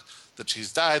 now that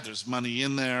she's died, there's money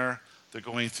in there. They're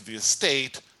going through the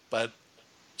estate, but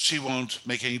she won't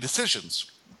make any decisions.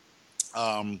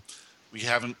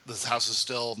 This house is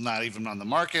still not even on the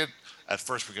market. At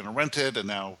first we're going to rent it, and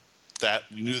now that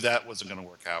we knew that wasn't going to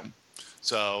work out.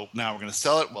 So now we're going to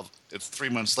sell it. Well, it's 3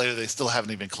 months later. They still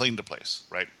haven't even cleaned the place,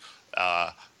 right?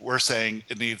 We're saying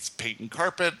it needs paint and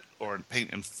carpet or paint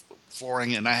and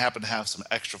flooring, and I happen to have some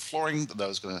extra flooring that I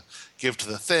was going to give to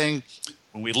the thing.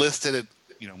 When we listed it,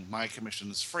 my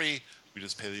commission is free. We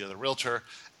just pay the other realtor,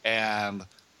 and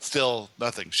still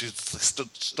nothing. She's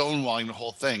stonewalling the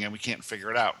whole thing, and we can't figure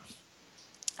it out.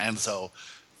 And so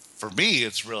for me,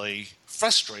 it's really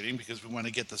frustrating because we want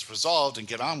to get this resolved and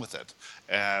get on with it.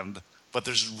 And but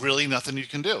there's really nothing you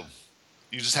can do.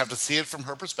 You just have to see it from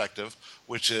her perspective,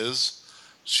 which is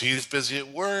she's busy at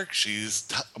work. She's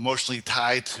emotionally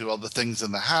tied to all the things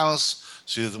in the house.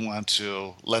 She doesn't want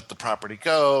to let the property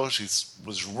go. She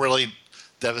was really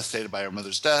devastated by her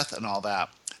mother's death and all that.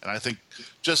 And I think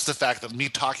just the fact that me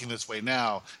talking this way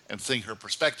now and seeing her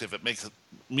perspective, it makes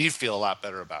me feel a lot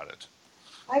better about it.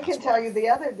 I can tell you the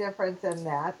other difference in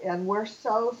that, and we're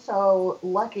so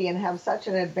lucky and have such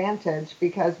an advantage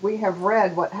because we have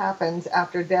read what happens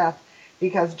after death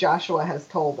because Joshua has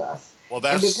told us. Well,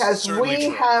 that's and because certainly we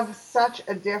true. have such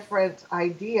a different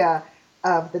idea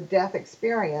of the death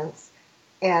experience,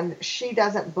 and she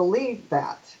doesn't believe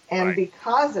that. And Right.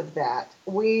 because of that,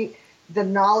 the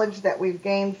knowledge that we've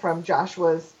gained from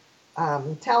Joshua's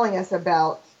telling us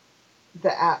about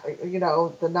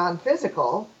the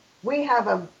non-physical, we have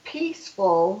a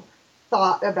peaceful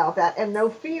thought about that and no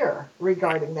fear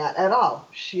regarding that at all.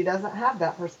 She doesn't have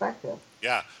that perspective.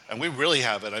 Yeah, and we really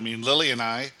have it. I mean, Lily and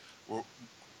I,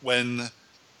 when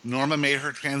Norma made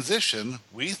her transition,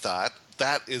 we thought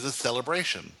that is a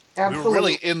celebration. Absolutely. We were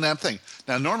really in that thing.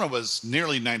 Now, Norma was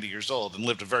nearly 90 years old and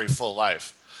lived a very full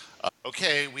life.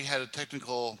 Okay, we had a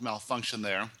technical malfunction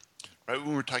there. Right when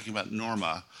we were talking about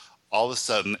Norma, all of a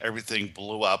sudden everything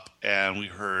blew up and we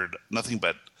heard nothing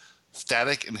but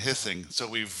static and hissing. So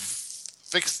we've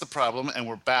fixed the problem and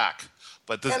we're back.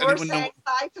 But does And we're anyone know? saying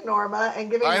hi to Norma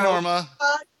and giving Hi, her Norma. a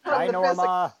hug from Hi, the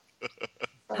Norma.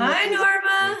 Hi,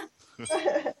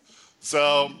 Norma.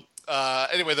 So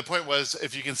anyway, the point was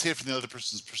if you can see it from the other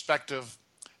person's perspective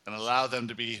and allow them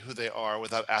to be who they are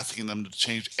without asking them to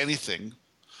change anything.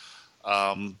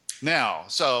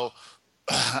 So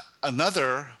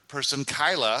another person,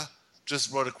 Kyla,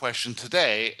 just wrote a question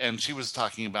today, and she was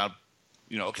talking about,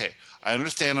 okay, I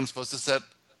understand I'm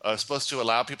supposed to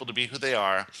allow people to be who they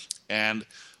are, and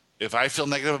if I feel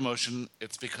negative emotion,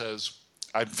 it's because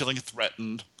I'm feeling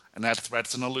threatened, and that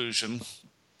threat's an illusion.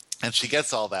 And she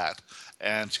gets all that.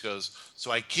 And she goes,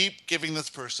 so I keep giving this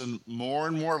person more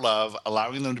and more love,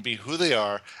 allowing them to be who they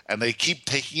are, and they keep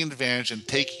taking advantage and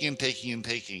taking and taking and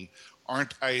taking.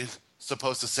 Aren't I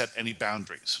supposed to set any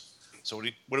boundaries? So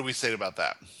what do we say about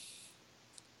that?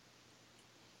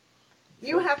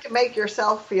 You have to make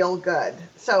yourself feel good.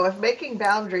 So if making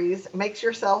boundaries makes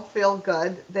yourself feel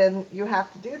good, then you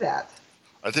have to do that.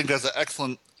 I think that's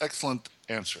an excellent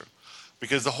answer.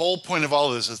 Because the whole point of all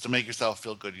of this is to make yourself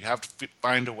feel good. You have to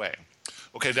find a way.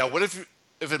 Okay, now what if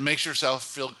it makes yourself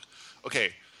feel...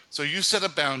 Okay, so you set a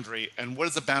boundary, and what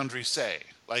does the boundary say?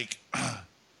 Like,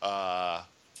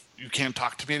 you can't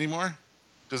talk to me anymore?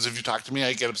 Because if you talk to me,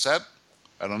 I get upset?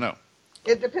 I don't know.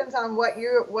 It depends on what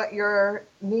you're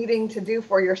needing to do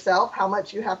for yourself, how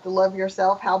much you have to love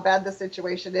yourself, how bad the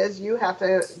situation is. You have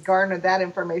to garner that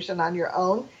information on your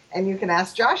own, and you can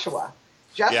ask Joshua.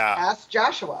 Ask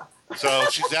Joshua. So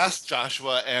she's asked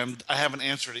Joshua, and I haven't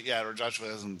answered it yet, or Joshua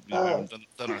hasn't done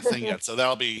our thing yet. So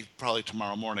that'll be probably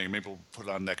tomorrow morning. Maybe we'll put it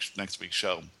on next week's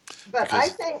show. But I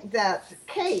think that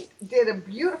Kate did a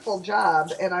beautiful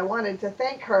job, and I wanted to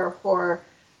thank her for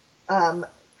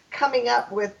coming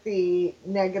up with the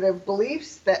negative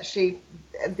beliefs that she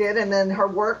did, and then her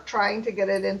work trying to get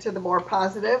it into the more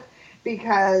positive,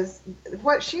 because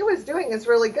what she was doing is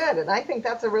really good. And I think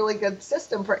that's a really good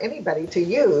system for anybody to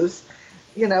use,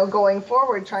 going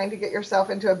forward, trying to get yourself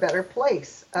into a better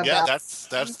place.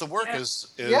 That's the work is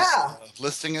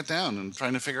listing it down and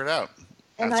trying to figure it out.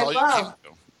 And That's all you can do.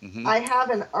 Mm-hmm. I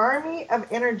have an army of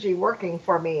energy working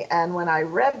for me, and when I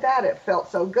read that, it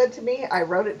felt so good to me. I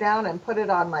wrote it down and put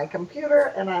it on my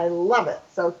computer, and I love it.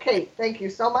 So, Kate, thank you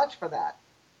so much for that.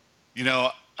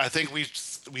 I think we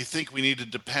think we need to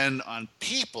depend on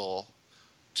people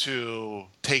to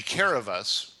take care of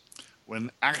us,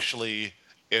 when actually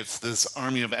it's this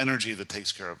army of energy that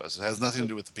takes care of us. It has nothing to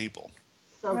do with the people.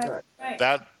 So good. Right.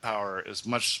 That power is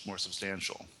much more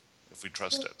substantial if we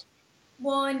trust it.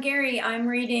 Well, and Gary, I'm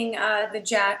reading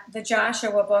the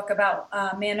Joshua book about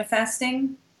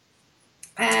manifesting,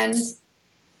 and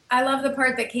I love the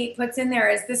part that Kate puts in there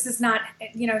is this is not,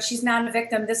 she's not a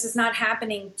victim. This is not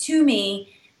happening to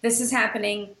me. This is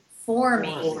happening for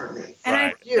me. And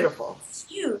Right. Beautiful. It's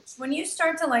huge. When you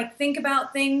start to think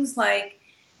about things like,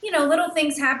 little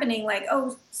things happening like,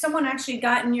 oh, someone actually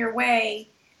got in your way,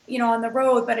 on the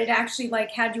road, but it actually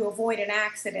had you avoid an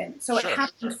accident. So Sure. It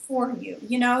happened for you,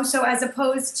 so as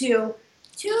opposed to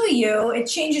you, it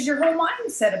changes your whole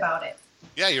mindset about it.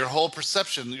 Yeah, your whole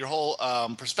perception, your whole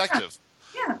perspective.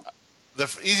 Yeah.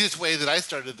 The easiest way that I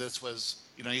started this was,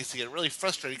 I used to get really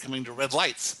frustrated coming to red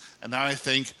lights. And now I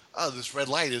think, oh, this red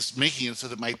light is making it so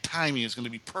that my timing is going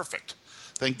to be perfect.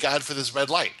 Thank God for this red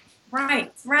light.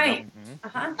 Right.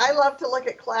 I love to look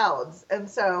at clouds. And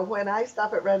so when I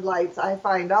stop at red lights, I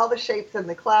find all the shapes in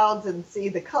the clouds and see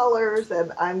the colors.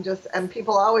 And and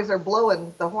people always are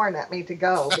blowing the horn at me to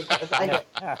go because I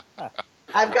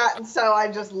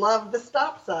just love the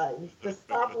stop signs, the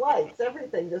stop lights,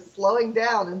 everything, just slowing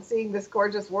down and seeing this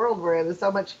gorgeous world we're in is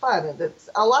so much fun. And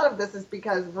a lot of this is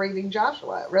because of reading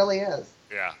Joshua. It really is.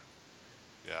 Yeah.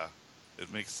 Yeah.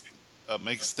 It makes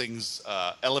things,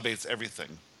 elevates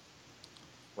everything.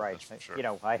 Right. Sure.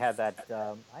 I had that.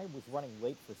 I was running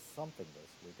late for something this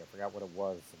week. I forgot what it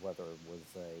was. Whether it was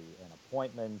an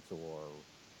appointment or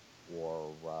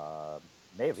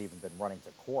may have even been running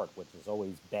to court, which is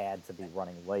always bad to be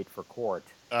running late for court.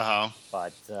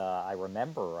 But I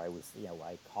remember I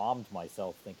calmed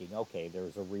myself, thinking, okay,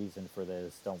 there's a reason for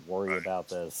this. Don't worry about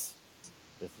this.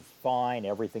 This is fine.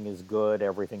 Everything is good.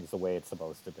 Everything's the way it's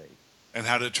supposed to be. And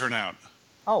how did it turn out?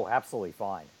 Oh, absolutely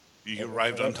fine. You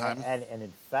arrived on time? And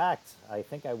in fact, I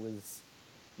think I was,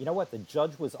 the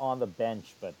judge was on the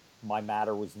bench, but my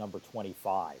matter was number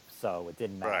 25, so it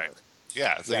didn't matter. Right.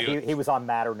 Yeah. So he was on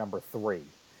matter number 3.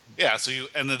 Yeah, so you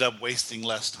ended up wasting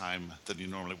less time than you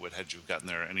normally would had you gotten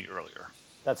there any earlier.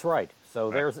 That's right.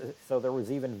 So there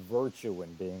was even virtue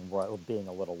in being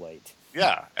a little late.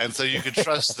 Yeah, and so you could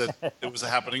trust that it was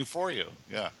happening for you.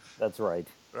 Yeah. That's right.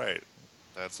 Right.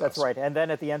 That's awesome. Right. And then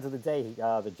at the end of the day,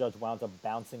 the judge wound up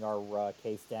bouncing our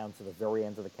case down to the very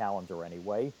end of the calendar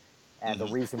anyway. And the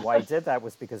reason why he did that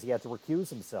was because he had to recuse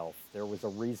himself. There was a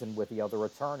reason with the other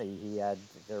attorney. He had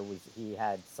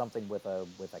something with a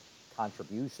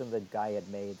contribution the guy had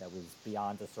made that was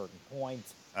beyond a certain point.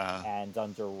 And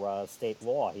under state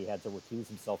law, he had to recuse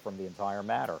himself from the entire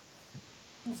matter.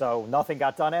 So nothing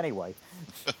got done anyway.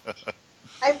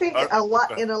 I think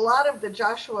in a lot of the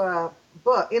Joshua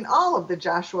book, in all of the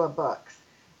Joshua books,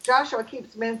 Joshua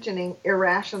keeps mentioning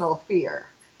irrational fear.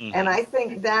 And I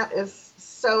think that is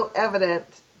so evident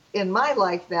in my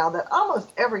life now that almost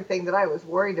everything that I was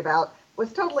worried about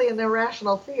was totally an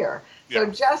irrational fear. Yeah.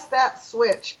 So just that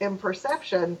switch in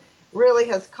perception really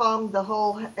has calmed the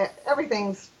whole,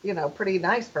 everything's, pretty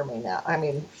nice for me now. I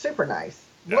mean, super nice,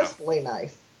 blissfully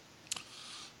nice.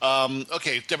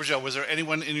 Okay, Deborah Jo, was there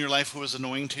anyone in your life who was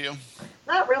annoying to you?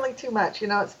 Not really too much.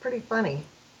 It's pretty funny.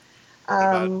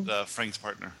 What about Frank's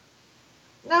partner?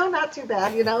 No, not too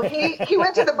bad. He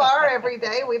went to the bar every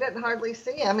day. We didn't hardly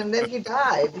see him, and then he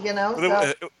died.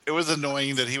 It was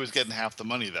annoying that he was getting half the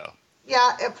money, though.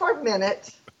 Yeah, for a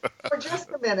minute, for just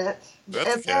a minute.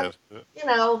 That's and good.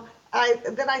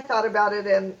 Then I thought about it,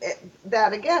 and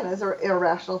that again is an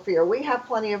irrational fear. We have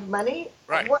plenty of money.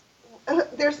 Right.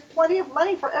 There's plenty of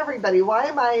money for everybody. Why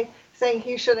am I saying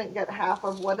he shouldn't get half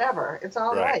of whatever? It's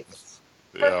all right.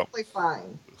 Perfectly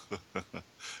fine.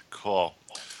 Cool.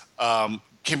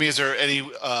 Kimmy, is there any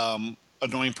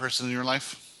annoying person in your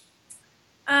life?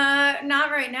 Not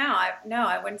right now.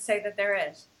 I wouldn't say that there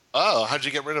is. Oh, how'd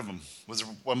you get rid of them? Was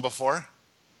there one before?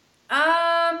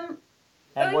 And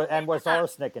was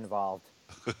arsenic involved?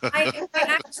 A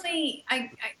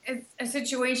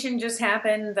situation just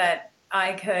happened that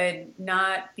I could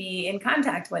not be in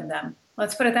contact with them.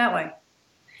 Let's put it that way.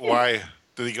 Why?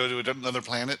 Did he go to another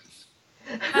planet?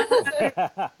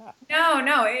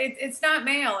 No, it's not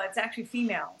male. It's actually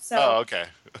female. So. Oh, okay.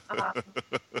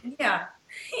 Yeah.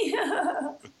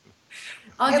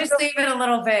 I'll just leave it a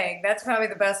little vague. That's probably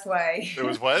the best way. It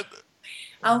was what?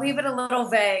 I'll leave it a little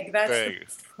vague. That's vague. The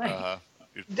best way.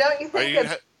 Don't you think?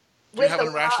 Do you have an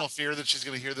irrational fear that she's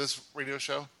going to hear this radio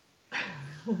show?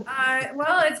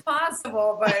 Well, it's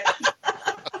possible, but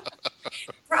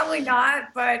probably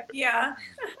not. But yeah.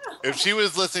 If she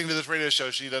was listening to this radio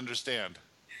show, she'd understand.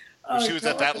 If she was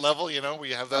at that level, where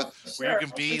you have that, where you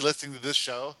can be listening to this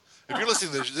show. If you're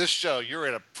listening to this show, you're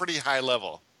at a pretty high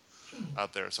level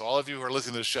out there. So all of you who are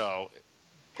listening to this show,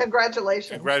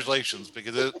 congratulations,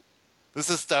 because this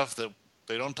is stuff that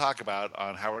they don't talk about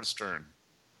on Howard Stern.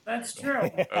 That's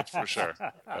true. That's for sure.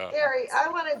 Yeah. Gary, I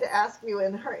wanted to ask you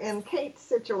in Kate's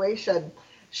situation,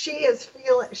 she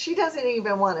doesn't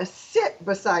even want to sit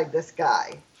beside this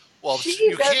guy. Well,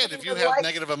 you can't if you have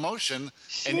negative emotion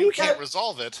and you can't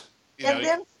resolve it.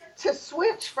 Then to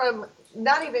switch from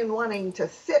not even wanting to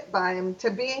sit by him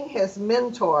to being his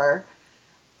mentor,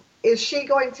 is she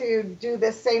going to do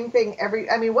the same thing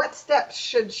what steps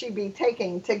should she be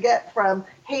taking to get from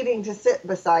hating to sit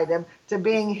beside him to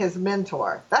being his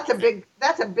mentor? That's a big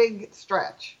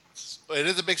stretch. It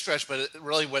is a big stretch, but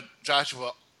really what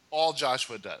all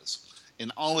Joshua does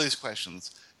in all these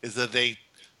questions is that they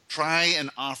try and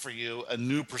offer you a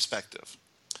new perspective.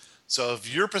 So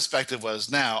if your perspective was,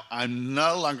 now I'm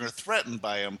no longer threatened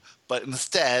by him, but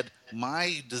instead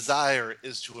my desire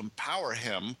is to empower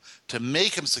him, to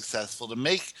make him successful,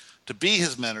 to be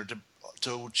his mentor,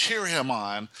 to cheer him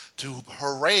on, to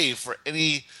hooray for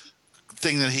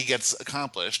anything that he gets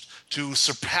accomplished, to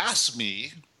surpass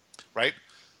me, right?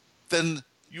 Then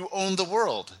you own the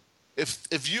world.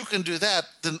 If you can do that,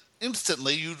 then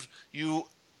instantly you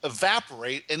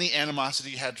evaporate any animosity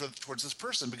you had towards this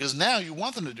person, because now you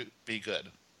want them to be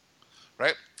good,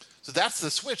 right? So that's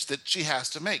the switch that she has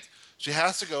to make. She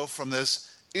has to go from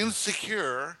this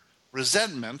insecure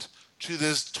resentment to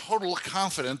this total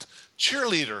confident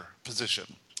cheerleader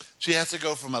position. She has to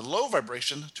go from a low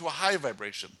vibration to a high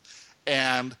vibration.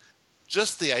 And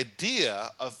just the idea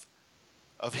of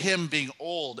him being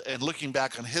old and looking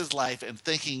back on his life and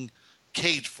thanking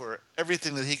Kate for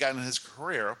everything that he got in his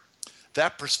career,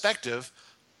 that perspective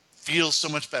feels so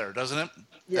much better, doesn't it?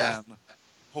 Yeah. Than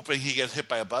hoping he gets hit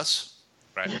by a bus.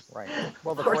 Right. Right.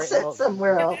 Well, or sit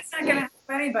somewhere else. It's not going to help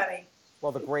anybody.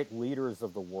 Well, the great leaders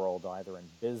of the world, either in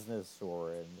business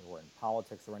or in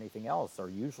politics or anything else, are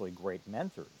usually great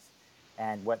mentors.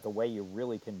 And the way you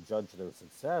really can judge their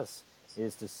success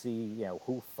is to see,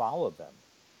 who followed them,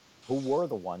 who were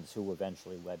the ones who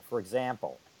eventually led. For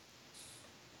example,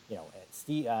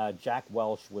 Jack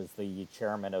Welch was the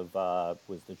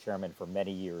chairman for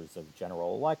many years of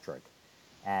General Electric,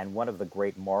 and one of the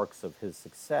great marks of his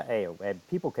success.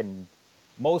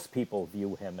 Most people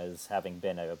view him as having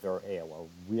been a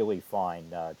really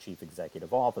fine chief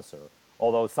executive officer.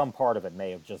 Although some part of it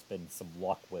may have just been some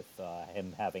luck with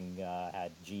him having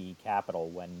had GE Capital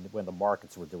when the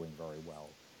markets were doing very well.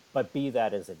 But be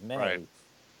that as it may, right.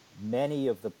 Many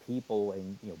of the people,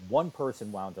 one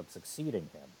person wound up succeeding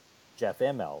him, Jeff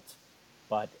Immelt,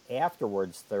 but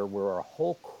afterwards there were a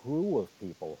whole crew of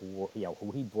people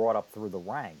who he brought up through the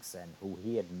ranks and who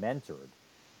he had mentored,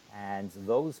 and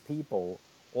those people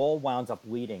all wound up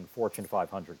leading Fortune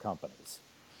 500 companies.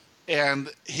 And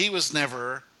he was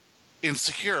never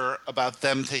insecure about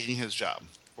them taking his job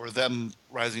or them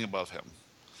rising above him.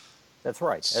 That's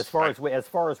right. As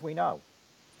far as we know.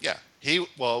 Yeah. You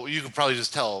could probably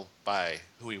just tell by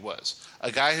who he was.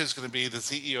 A guy who's going to be the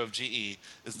CEO of GE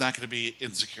is not going to be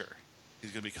insecure.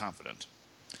 He's going to be confident.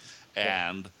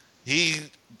 And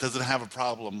he doesn't have a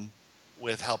problem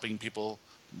with helping people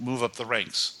move up the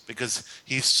ranks, because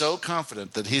he's so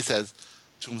confident that he says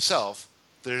to himself,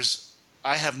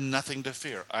 I have nothing to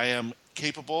fear. I am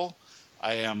capable.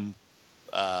 I am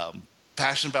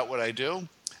passionate about what I do,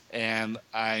 and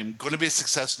I'm going to be a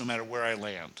success no matter where I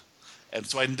land. And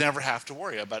so I never have to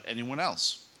worry about anyone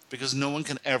else, because no one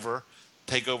can ever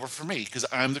take over for me, because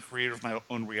I'm the creator of my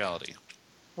own reality.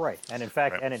 Right. And in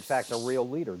fact, a real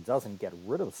leader doesn't get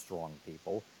rid of strong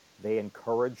people. They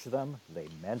encourage them, they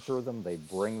mentor them, they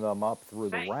bring them up through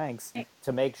the ranks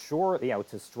to make sure,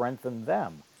 to strengthen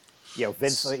them.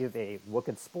 They look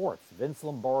at sports. Vince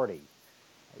Lombardi,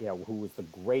 who was the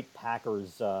great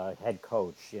Packers head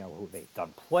coach, who they've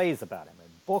done plays about him and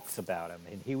books about him,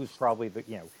 and he was probably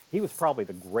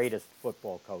the greatest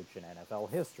football coach in NFL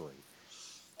history.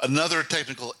 Another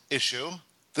technical issue.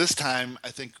 This time, I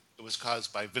think it was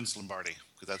caused by Vince Lombardi,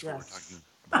 because that's what we're talking about.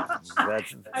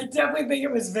 I definitely think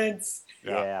it was Vince.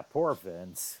 Yeah, poor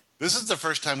Vince. This is the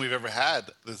first time we've ever had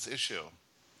this issue.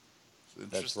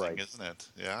 It's interesting, right. Isn't it?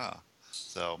 Yeah.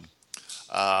 So,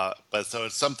 so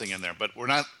it's something in there. But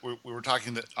we were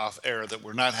talking off air that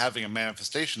we're not having a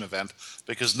manifestation event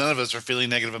because none of us are feeling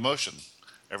negative emotion.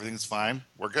 Everything's fine.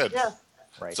 We're good. Yeah.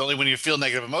 Right. It's only when you feel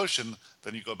negative emotion,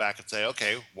 then you go back and say,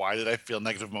 okay, why did I feel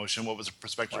negative emotion? What was the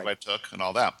perspective I took and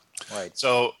all that? Right.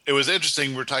 So it was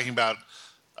interesting. We're talking about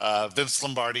Vince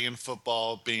Lombardi in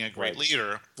football being a great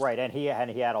leader. Right, and he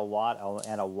had a lot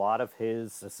of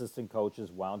his assistant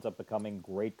coaches wound up becoming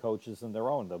great coaches in their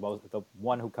own. The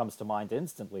one who comes to mind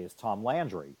instantly is Tom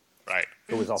Landry. Right.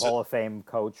 Who was a Hall of Fame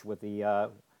coach with the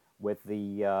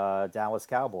Dallas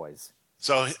Cowboys.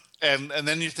 So and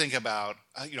then you think about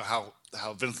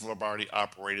how Vince Lombardi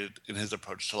operated in his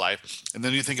approach to life, and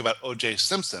then you think about O.J.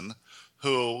 Simpson,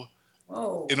 who,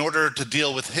 in order to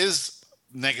deal with his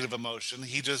negative emotion,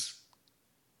 he just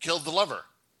killed the lover,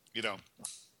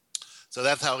 So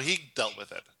that's how he dealt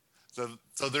with it.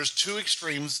 So there's two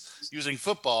extremes using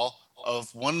football,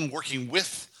 of one working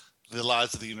with the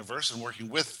laws of the universe and working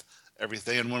with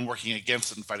everything, and one working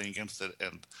against it and fighting against it,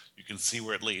 and you can see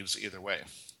where it leads either way.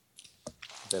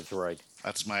 That's right.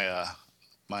 That's my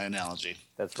analogy.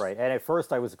 That's right. And at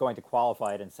first I was going to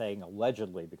qualify it in saying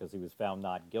allegedly because he was found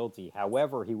not guilty.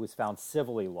 However, he was found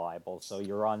civilly liable. So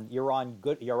you're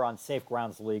on safe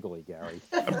grounds legally, Gary.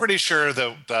 I'm pretty sure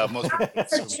that most people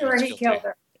For sure he killed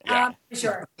her. Yeah.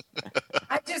 Sure.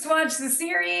 just watched the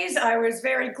series. I was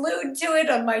very glued to it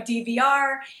on my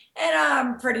DVR, and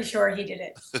I'm pretty sure he did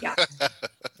it. Yeah.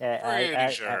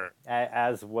 Pretty sure.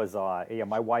 As was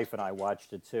my wife and I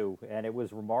watched it too, and it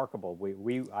was remarkable.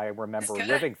 I remember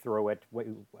living through it.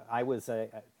 I was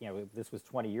this was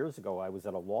 20 years ago. I was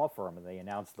at a law firm, and they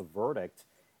announced the verdict,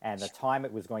 and the time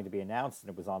it was going to be announced, and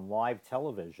it was on live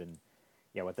television.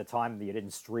 At the time you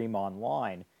didn't stream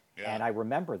online, and I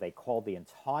remember they called the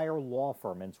entire law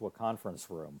firm into a conference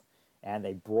room, and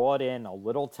they brought in a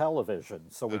little television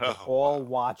so we could all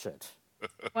watch it.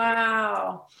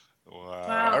 Wow.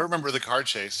 Wow. I remember the car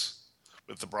chase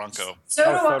with the Bronco. So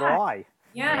do I.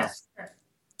 Yes. Yeah.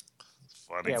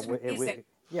 Funny.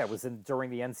 It was during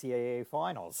the NCAA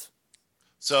finals.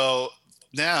 So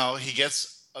now he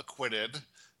gets acquitted.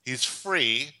 He's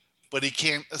free, but he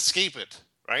can't escape it,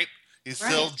 right? He's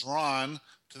still drawn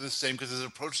to the same, because his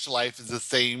approach to life is the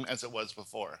same as it was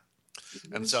before.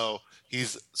 Mm-hmm. And so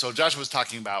Josh was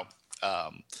talking about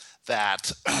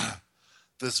that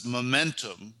this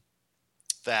momentum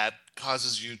that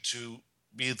causes you to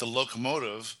be the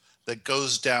locomotive that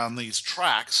goes down these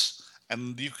tracks,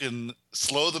 and you can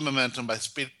slow the momentum by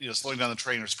slowing down the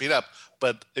train or speed up.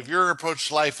 But if your approach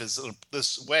to life is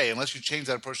this way, unless you change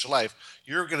that approach to life,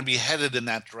 you're going to be headed in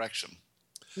that direction.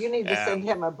 You need to send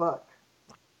him a book.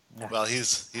 Well,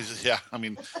 he's he's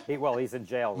in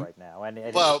jail right now, and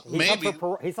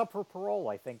he's up for parole,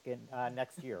 I think, in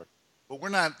next year. But we're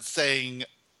not saying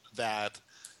that,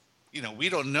 we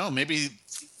don't know. Maybe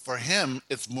for him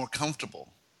it's more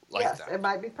comfortable like that. It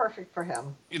might be perfect for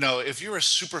him. If you're a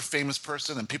super famous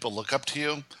person and people look up to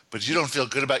you, but you don't feel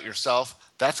good about yourself,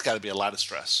 that's got to be a lot of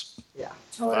stress. Yeah,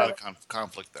 totally. A lot of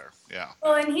conflict there. Yeah.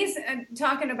 Well, and he's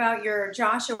talking about your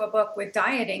Joshua book with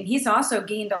dieting. He's also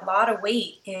gained a lot of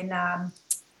weight in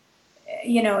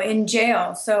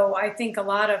jail. So I think a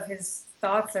lot of his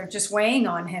thoughts are just weighing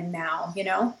on him now.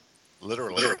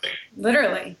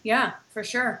 Literally, yeah, for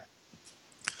sure.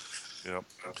 Yep.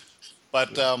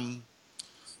 But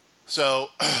so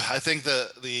I think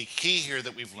the key here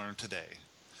that we've learned today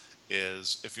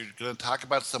is, if you're going to talk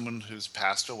about someone who's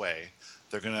passed away,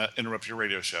 they're going to interrupt your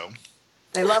radio show.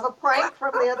 They love a prank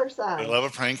from the other side. They love a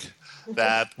prank.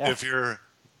 That if you're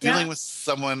dealing with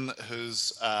someone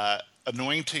who's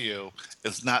annoying to you,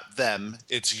 it's not them,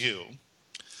 it's you.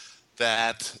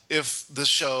 That if this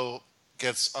show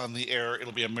gets on the air,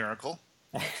 it'll be a miracle.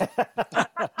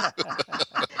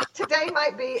 Today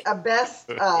might be a best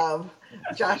of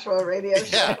Joshua radio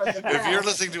show. Yeah. If you're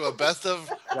listening to a best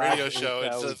of radio show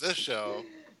instead of this show,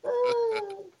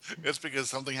 it's because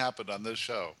something happened on this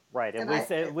show. Right.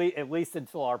 At least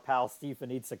until our pal Steve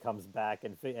Fanitza comes back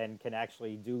and can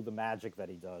actually do the magic that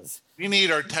he does. We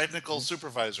need our technical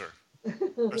supervisor.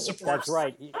 That's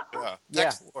right.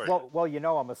 Yeah.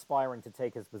 Well, I'm aspiring to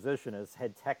take his position as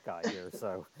head tech guy here.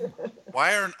 So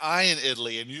why aren't I in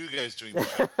Italy and you guys doing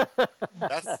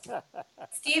that?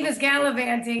 Steve is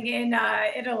gallivanting in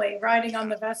Italy, riding on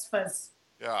the Vespas.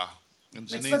 Yeah,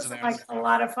 which looks like a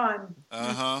lot of fun.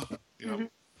 Mm-hmm.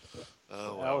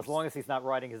 Oh, well, as long as he's not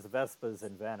riding his Vespas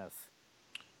in Venice.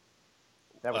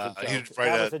 That was a joke.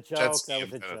 That was a joke.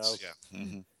 Yeah.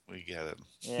 Mm-hmm. We get it.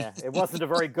 Yeah, it wasn't a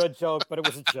very good joke, but it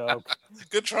was a joke.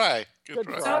 Good try. Good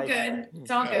try. It's all good.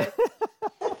 It's all good.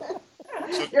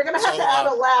 You're going to have to add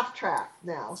a laugh track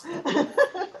now.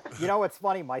 It's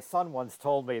funny. My son once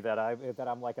told me that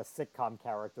I'm like a sitcom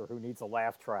character who needs a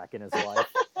laugh track in his life.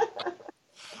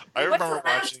 I remember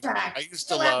watching. I used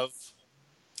to love.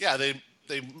 Yeah, they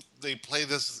play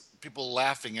this, people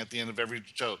laughing at the end of every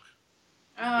joke.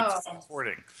 Oh. It's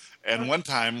recording. And one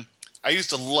time, I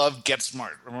used to love Get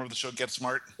Smart. Remember the show Get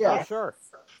Smart? Yeah, sure.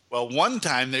 Well, one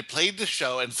time they played the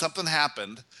show and something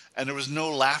happened and there was no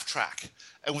laugh track.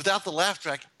 And without the laugh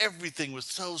track, everything was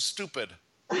so stupid.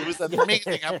 It was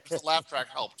amazing how much the laugh track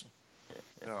helped.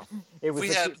 Yeah. It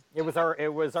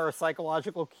was our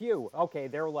psychological cue. Okay,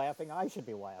 they're laughing. I should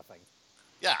be laughing.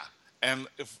 Yeah. And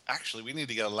we need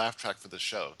to get a laugh track for the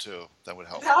show too. That would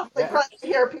help. Probably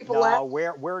hear people laugh.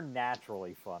 We're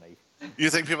naturally funny.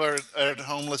 You think people are at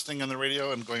home listening on the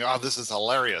radio and going, "Oh, this is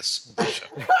hilarious"?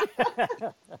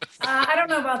 I don't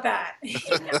know about that.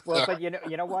 Well, but you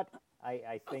know what?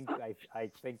 I think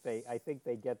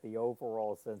they get the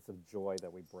overall sense of joy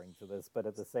that we bring to this, but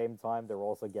at the same time, they're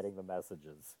also getting the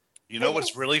messages. You know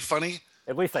what's really funny?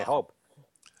 At least I hope.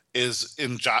 Is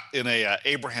in a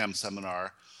Abraham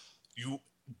seminar, you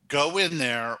go in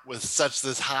there with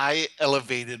this high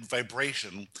elevated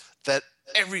vibration that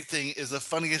everything is the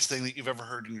funniest thing that you've ever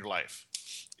heard in your life.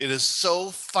 It is so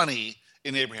funny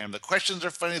in Abraham. The questions are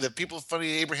funny. The people are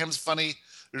funny. Abraham's funny.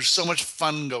 There's so much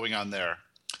fun going on there.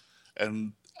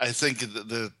 And I think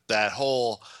that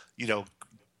whole,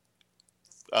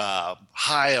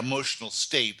 high emotional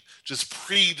state just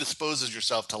predisposes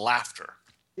yourself to laughter.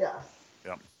 Yes.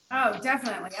 Yeah. Oh,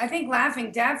 definitely. I think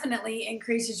laughing definitely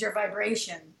increases your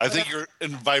vibration. I think you're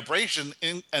in vibration.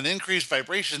 An increased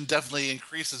vibration definitely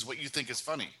increases what you think is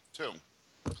funny too.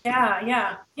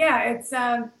 Yeah. It's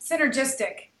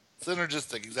synergistic.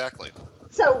 Synergistic, exactly.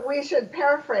 So we should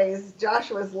paraphrase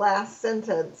Joshua's last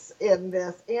sentence in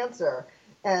this answer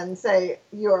and say,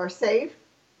 you are safe,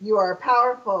 you are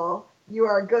powerful, you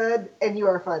are good, and you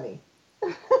are funny.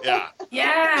 Yeah.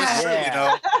 Yeah. It's true,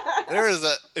 there is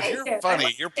if you're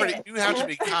funny, you have to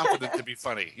be confident to be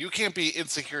funny. You can't be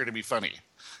insecure to be funny.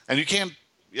 And you can't,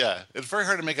 it's very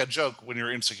hard to make a joke when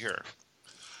you're insecure.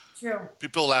 True.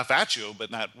 People laugh at you,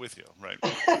 but not with you, right?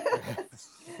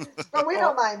 But we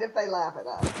don't mind if they laugh at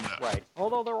us. No. Right.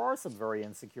 Although there are some very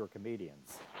insecure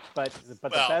comedians, but the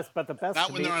best.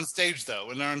 Not when they're on stage, though.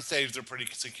 When they're on stage, they're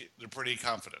pretty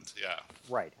confident. Yeah.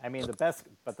 Right. I mean, the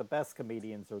best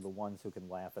comedians are the ones who can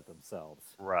laugh at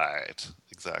themselves. Right.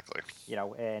 Exactly.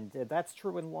 And that's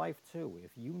true in life too.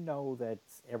 If you know that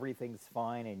everything's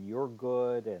fine and you're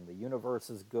good and the universe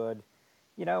is good,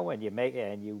 and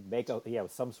you make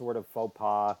some sort of faux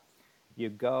pas. You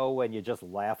go and you just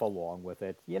laugh along with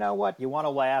it. You know what? You want to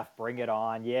laugh? Bring it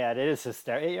on. Yeah, it is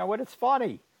hysterical. You know what? It's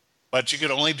funny. But you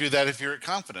can only do that if you're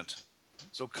confident.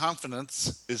 So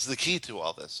confidence is the key to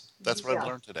all this. That's what I've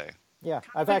learned today. Yeah,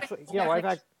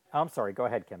 I'm sorry. Go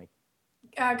ahead, Kimmy.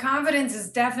 Confidence is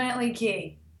definitely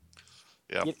key.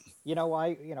 Yeah.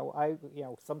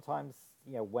 Sometimes,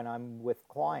 when I'm with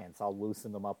clients, I'll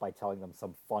loosen them up by telling them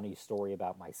some funny story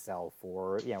about myself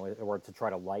or to try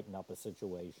to lighten up a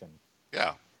situation.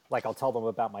 Yeah. Like I'll tell them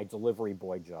about my delivery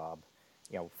boy job,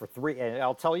 and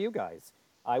I'll tell you guys,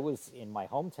 I was in my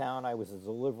hometown, I was a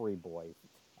delivery boy,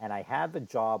 and I had the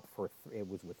job it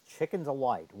was with Chicken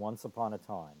Delight once upon a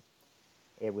time.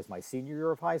 It was my senior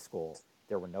year of high school.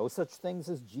 There were no such things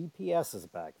as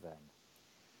GPSs back then.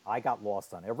 I got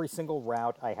lost on every single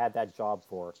route. I had that job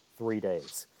for 3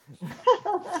 days.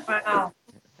 Wow.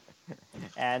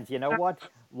 And you know what?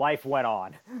 Life went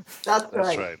on. That's right.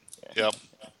 That's right. Yep.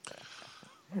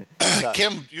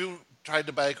 Kim, you tried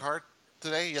to buy a car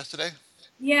yesterday?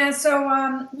 Yeah,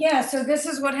 so this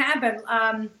is what happened.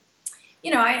 I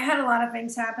had a lot of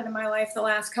things happen in my life the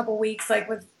last couple weeks, like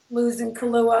with losing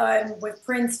Kahlua and with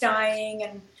Prince dying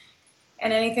and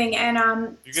anything. And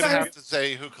you're gonna have to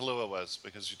say who Kahlua was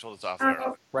because you told us off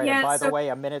there. Right. Yeah, and by the way,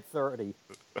 a minute 30.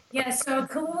 Yeah, so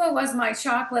Kahlua was my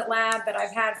chocolate lab that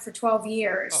I've had for 12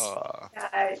 years.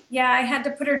 I had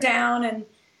to put her down, and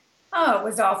it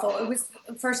was awful. It was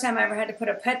the first time I ever had to put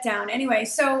a pet down. Anyway,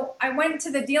 so I went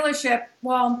to the dealership.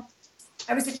 Well,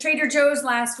 I was at Trader Joe's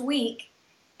last week,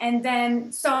 and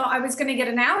then saw I was going to get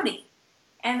an Audi.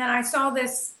 And then I saw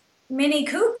this Mini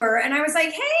Cooper, and I was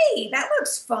like, hey, that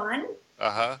looks fun.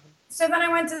 Uh-huh. So then I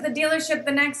went to the dealership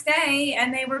the next day,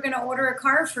 and they were going to order a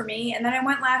car for me. And then I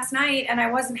went last night, and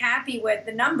I wasn't happy with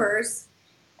the numbers.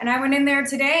 And I went in there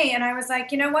today, and I was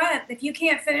like, you know what? If you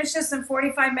can't finish this in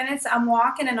 45 minutes, I'm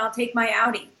walking, and I'll take my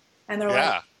Audi. And they're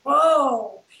like,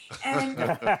 whoa. And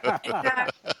I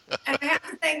have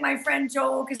to thank my friend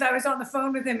Joel because I was on the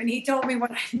phone with him, and he told me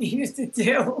what I needed to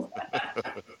do.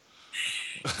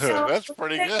 So, that's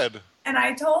pretty good. And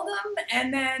I told him,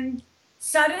 and then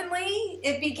suddenly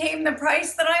it became the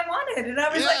price that I wanted. And I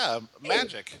was like, hey.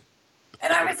 Magic.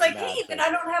 And I was like, hey, then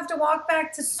I don't have to walk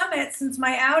back to Summit since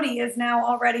my Audi is now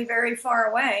already very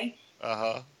far away.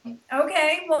 Uh-huh.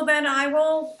 Okay, well then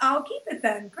I'll keep it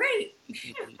then. Great.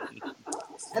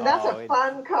 And that's a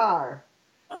fun car.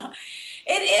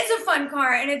 It is a fun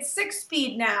car, and it's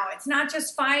 6-speed now. It's not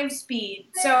just 5-speed.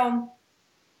 So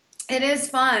it is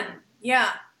fun.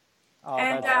 Yeah. Oh,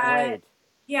 and that's great.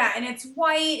 yeah, and it's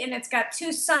white, and it's got 2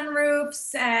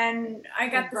 sunroofs, and I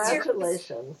got the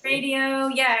Sirius radio.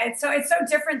 Yeah, it's so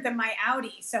different than my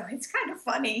Audi, so it's kind of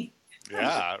funny.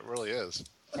 Yeah, it really is.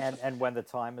 And when the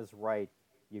time is right,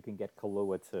 you can get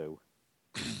Kahlua too.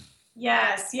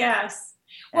 Yes.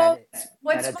 Well,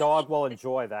 and a dog will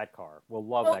enjoy that car. Will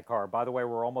love that car. By the way,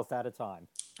 we're almost out of time.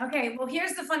 Okay, well,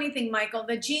 here's the funny thing, Michael.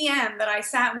 The GM that I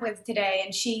sat with today,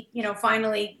 and she,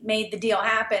 finally made the deal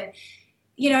happen.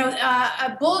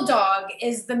 A bulldog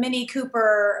is the Mini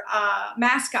Cooper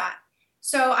mascot.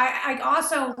 So I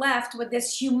also left with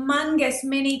this humongous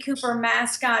Mini Cooper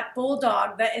mascot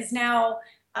bulldog that is now,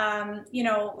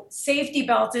 safety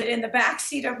belted in the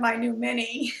backseat of my new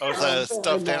Mini. Oh, is that a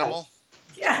stuffed animal?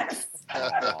 Yes.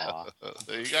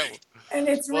 There you go. And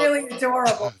it's really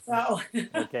adorable. So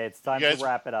Okay, it's time to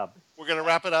wrap it up. We're going to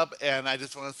wrap it up, and I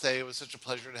just want to say it was such a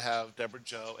pleasure to have Deborah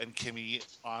Jo and Kimmy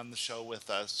on the show with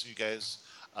us. You guys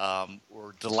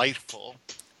were delightful,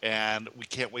 and we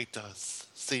can't wait to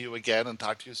see you again and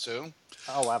talk to you soon.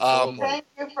 Oh, absolutely. Thank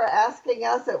you for asking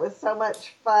us. It was so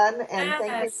much fun, and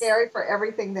thank you, Gary, for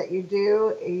everything that you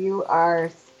do. You are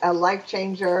a life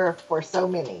changer for so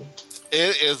many.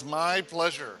 It is my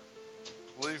pleasure.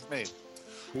 Believe me.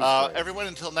 Everyone,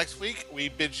 until next week, we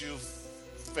bid you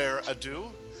fair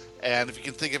adieu. And if you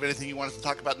can think of anything you want us to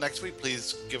talk about next week,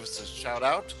 please give us a shout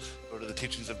out. Go to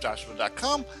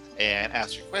theteachingsofjoshua.com and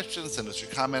ask your questions, send us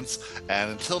your comments. And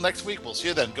until next week, we'll see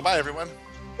you then. Goodbye, everyone.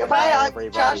 Goodbye, all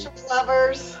Joshua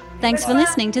lovers. Thanks for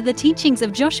listening to the Teachings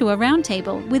of Joshua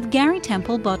Roundtable with Gary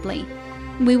Temple Bodley.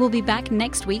 We will be back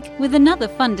next week with another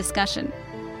fun discussion.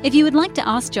 If you would like to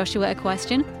ask Joshua a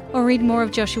question or read more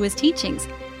of Joshua's teachings,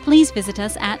 please visit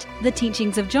us at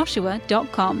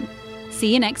theteachingsofjoshua.com.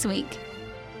 See you next week.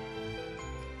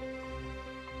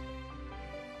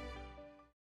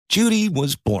 Judy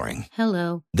was boring.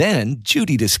 Hello. Then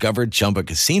Judy discovered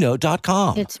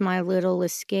ChumbaCasino.com. It's my little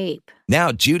escape.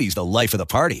 Now Judy's the life of the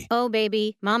party. Oh,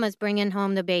 baby, mama's bringing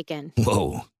home the bacon.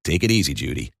 Whoa, take it easy,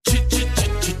 Judy.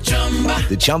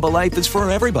 The Chumba life is for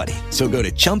everybody. So go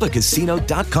to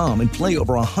ChumbaCasino.com and play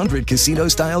over 100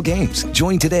 casino-style games.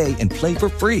 Join today and play for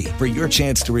free for your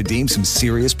chance to redeem some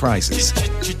serious prizes.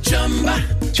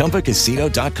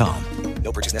 ChumbaCasino.com.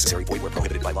 No purchase necessary. Void where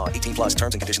prohibited by law. 18+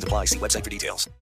 terms and conditions apply. See website for details.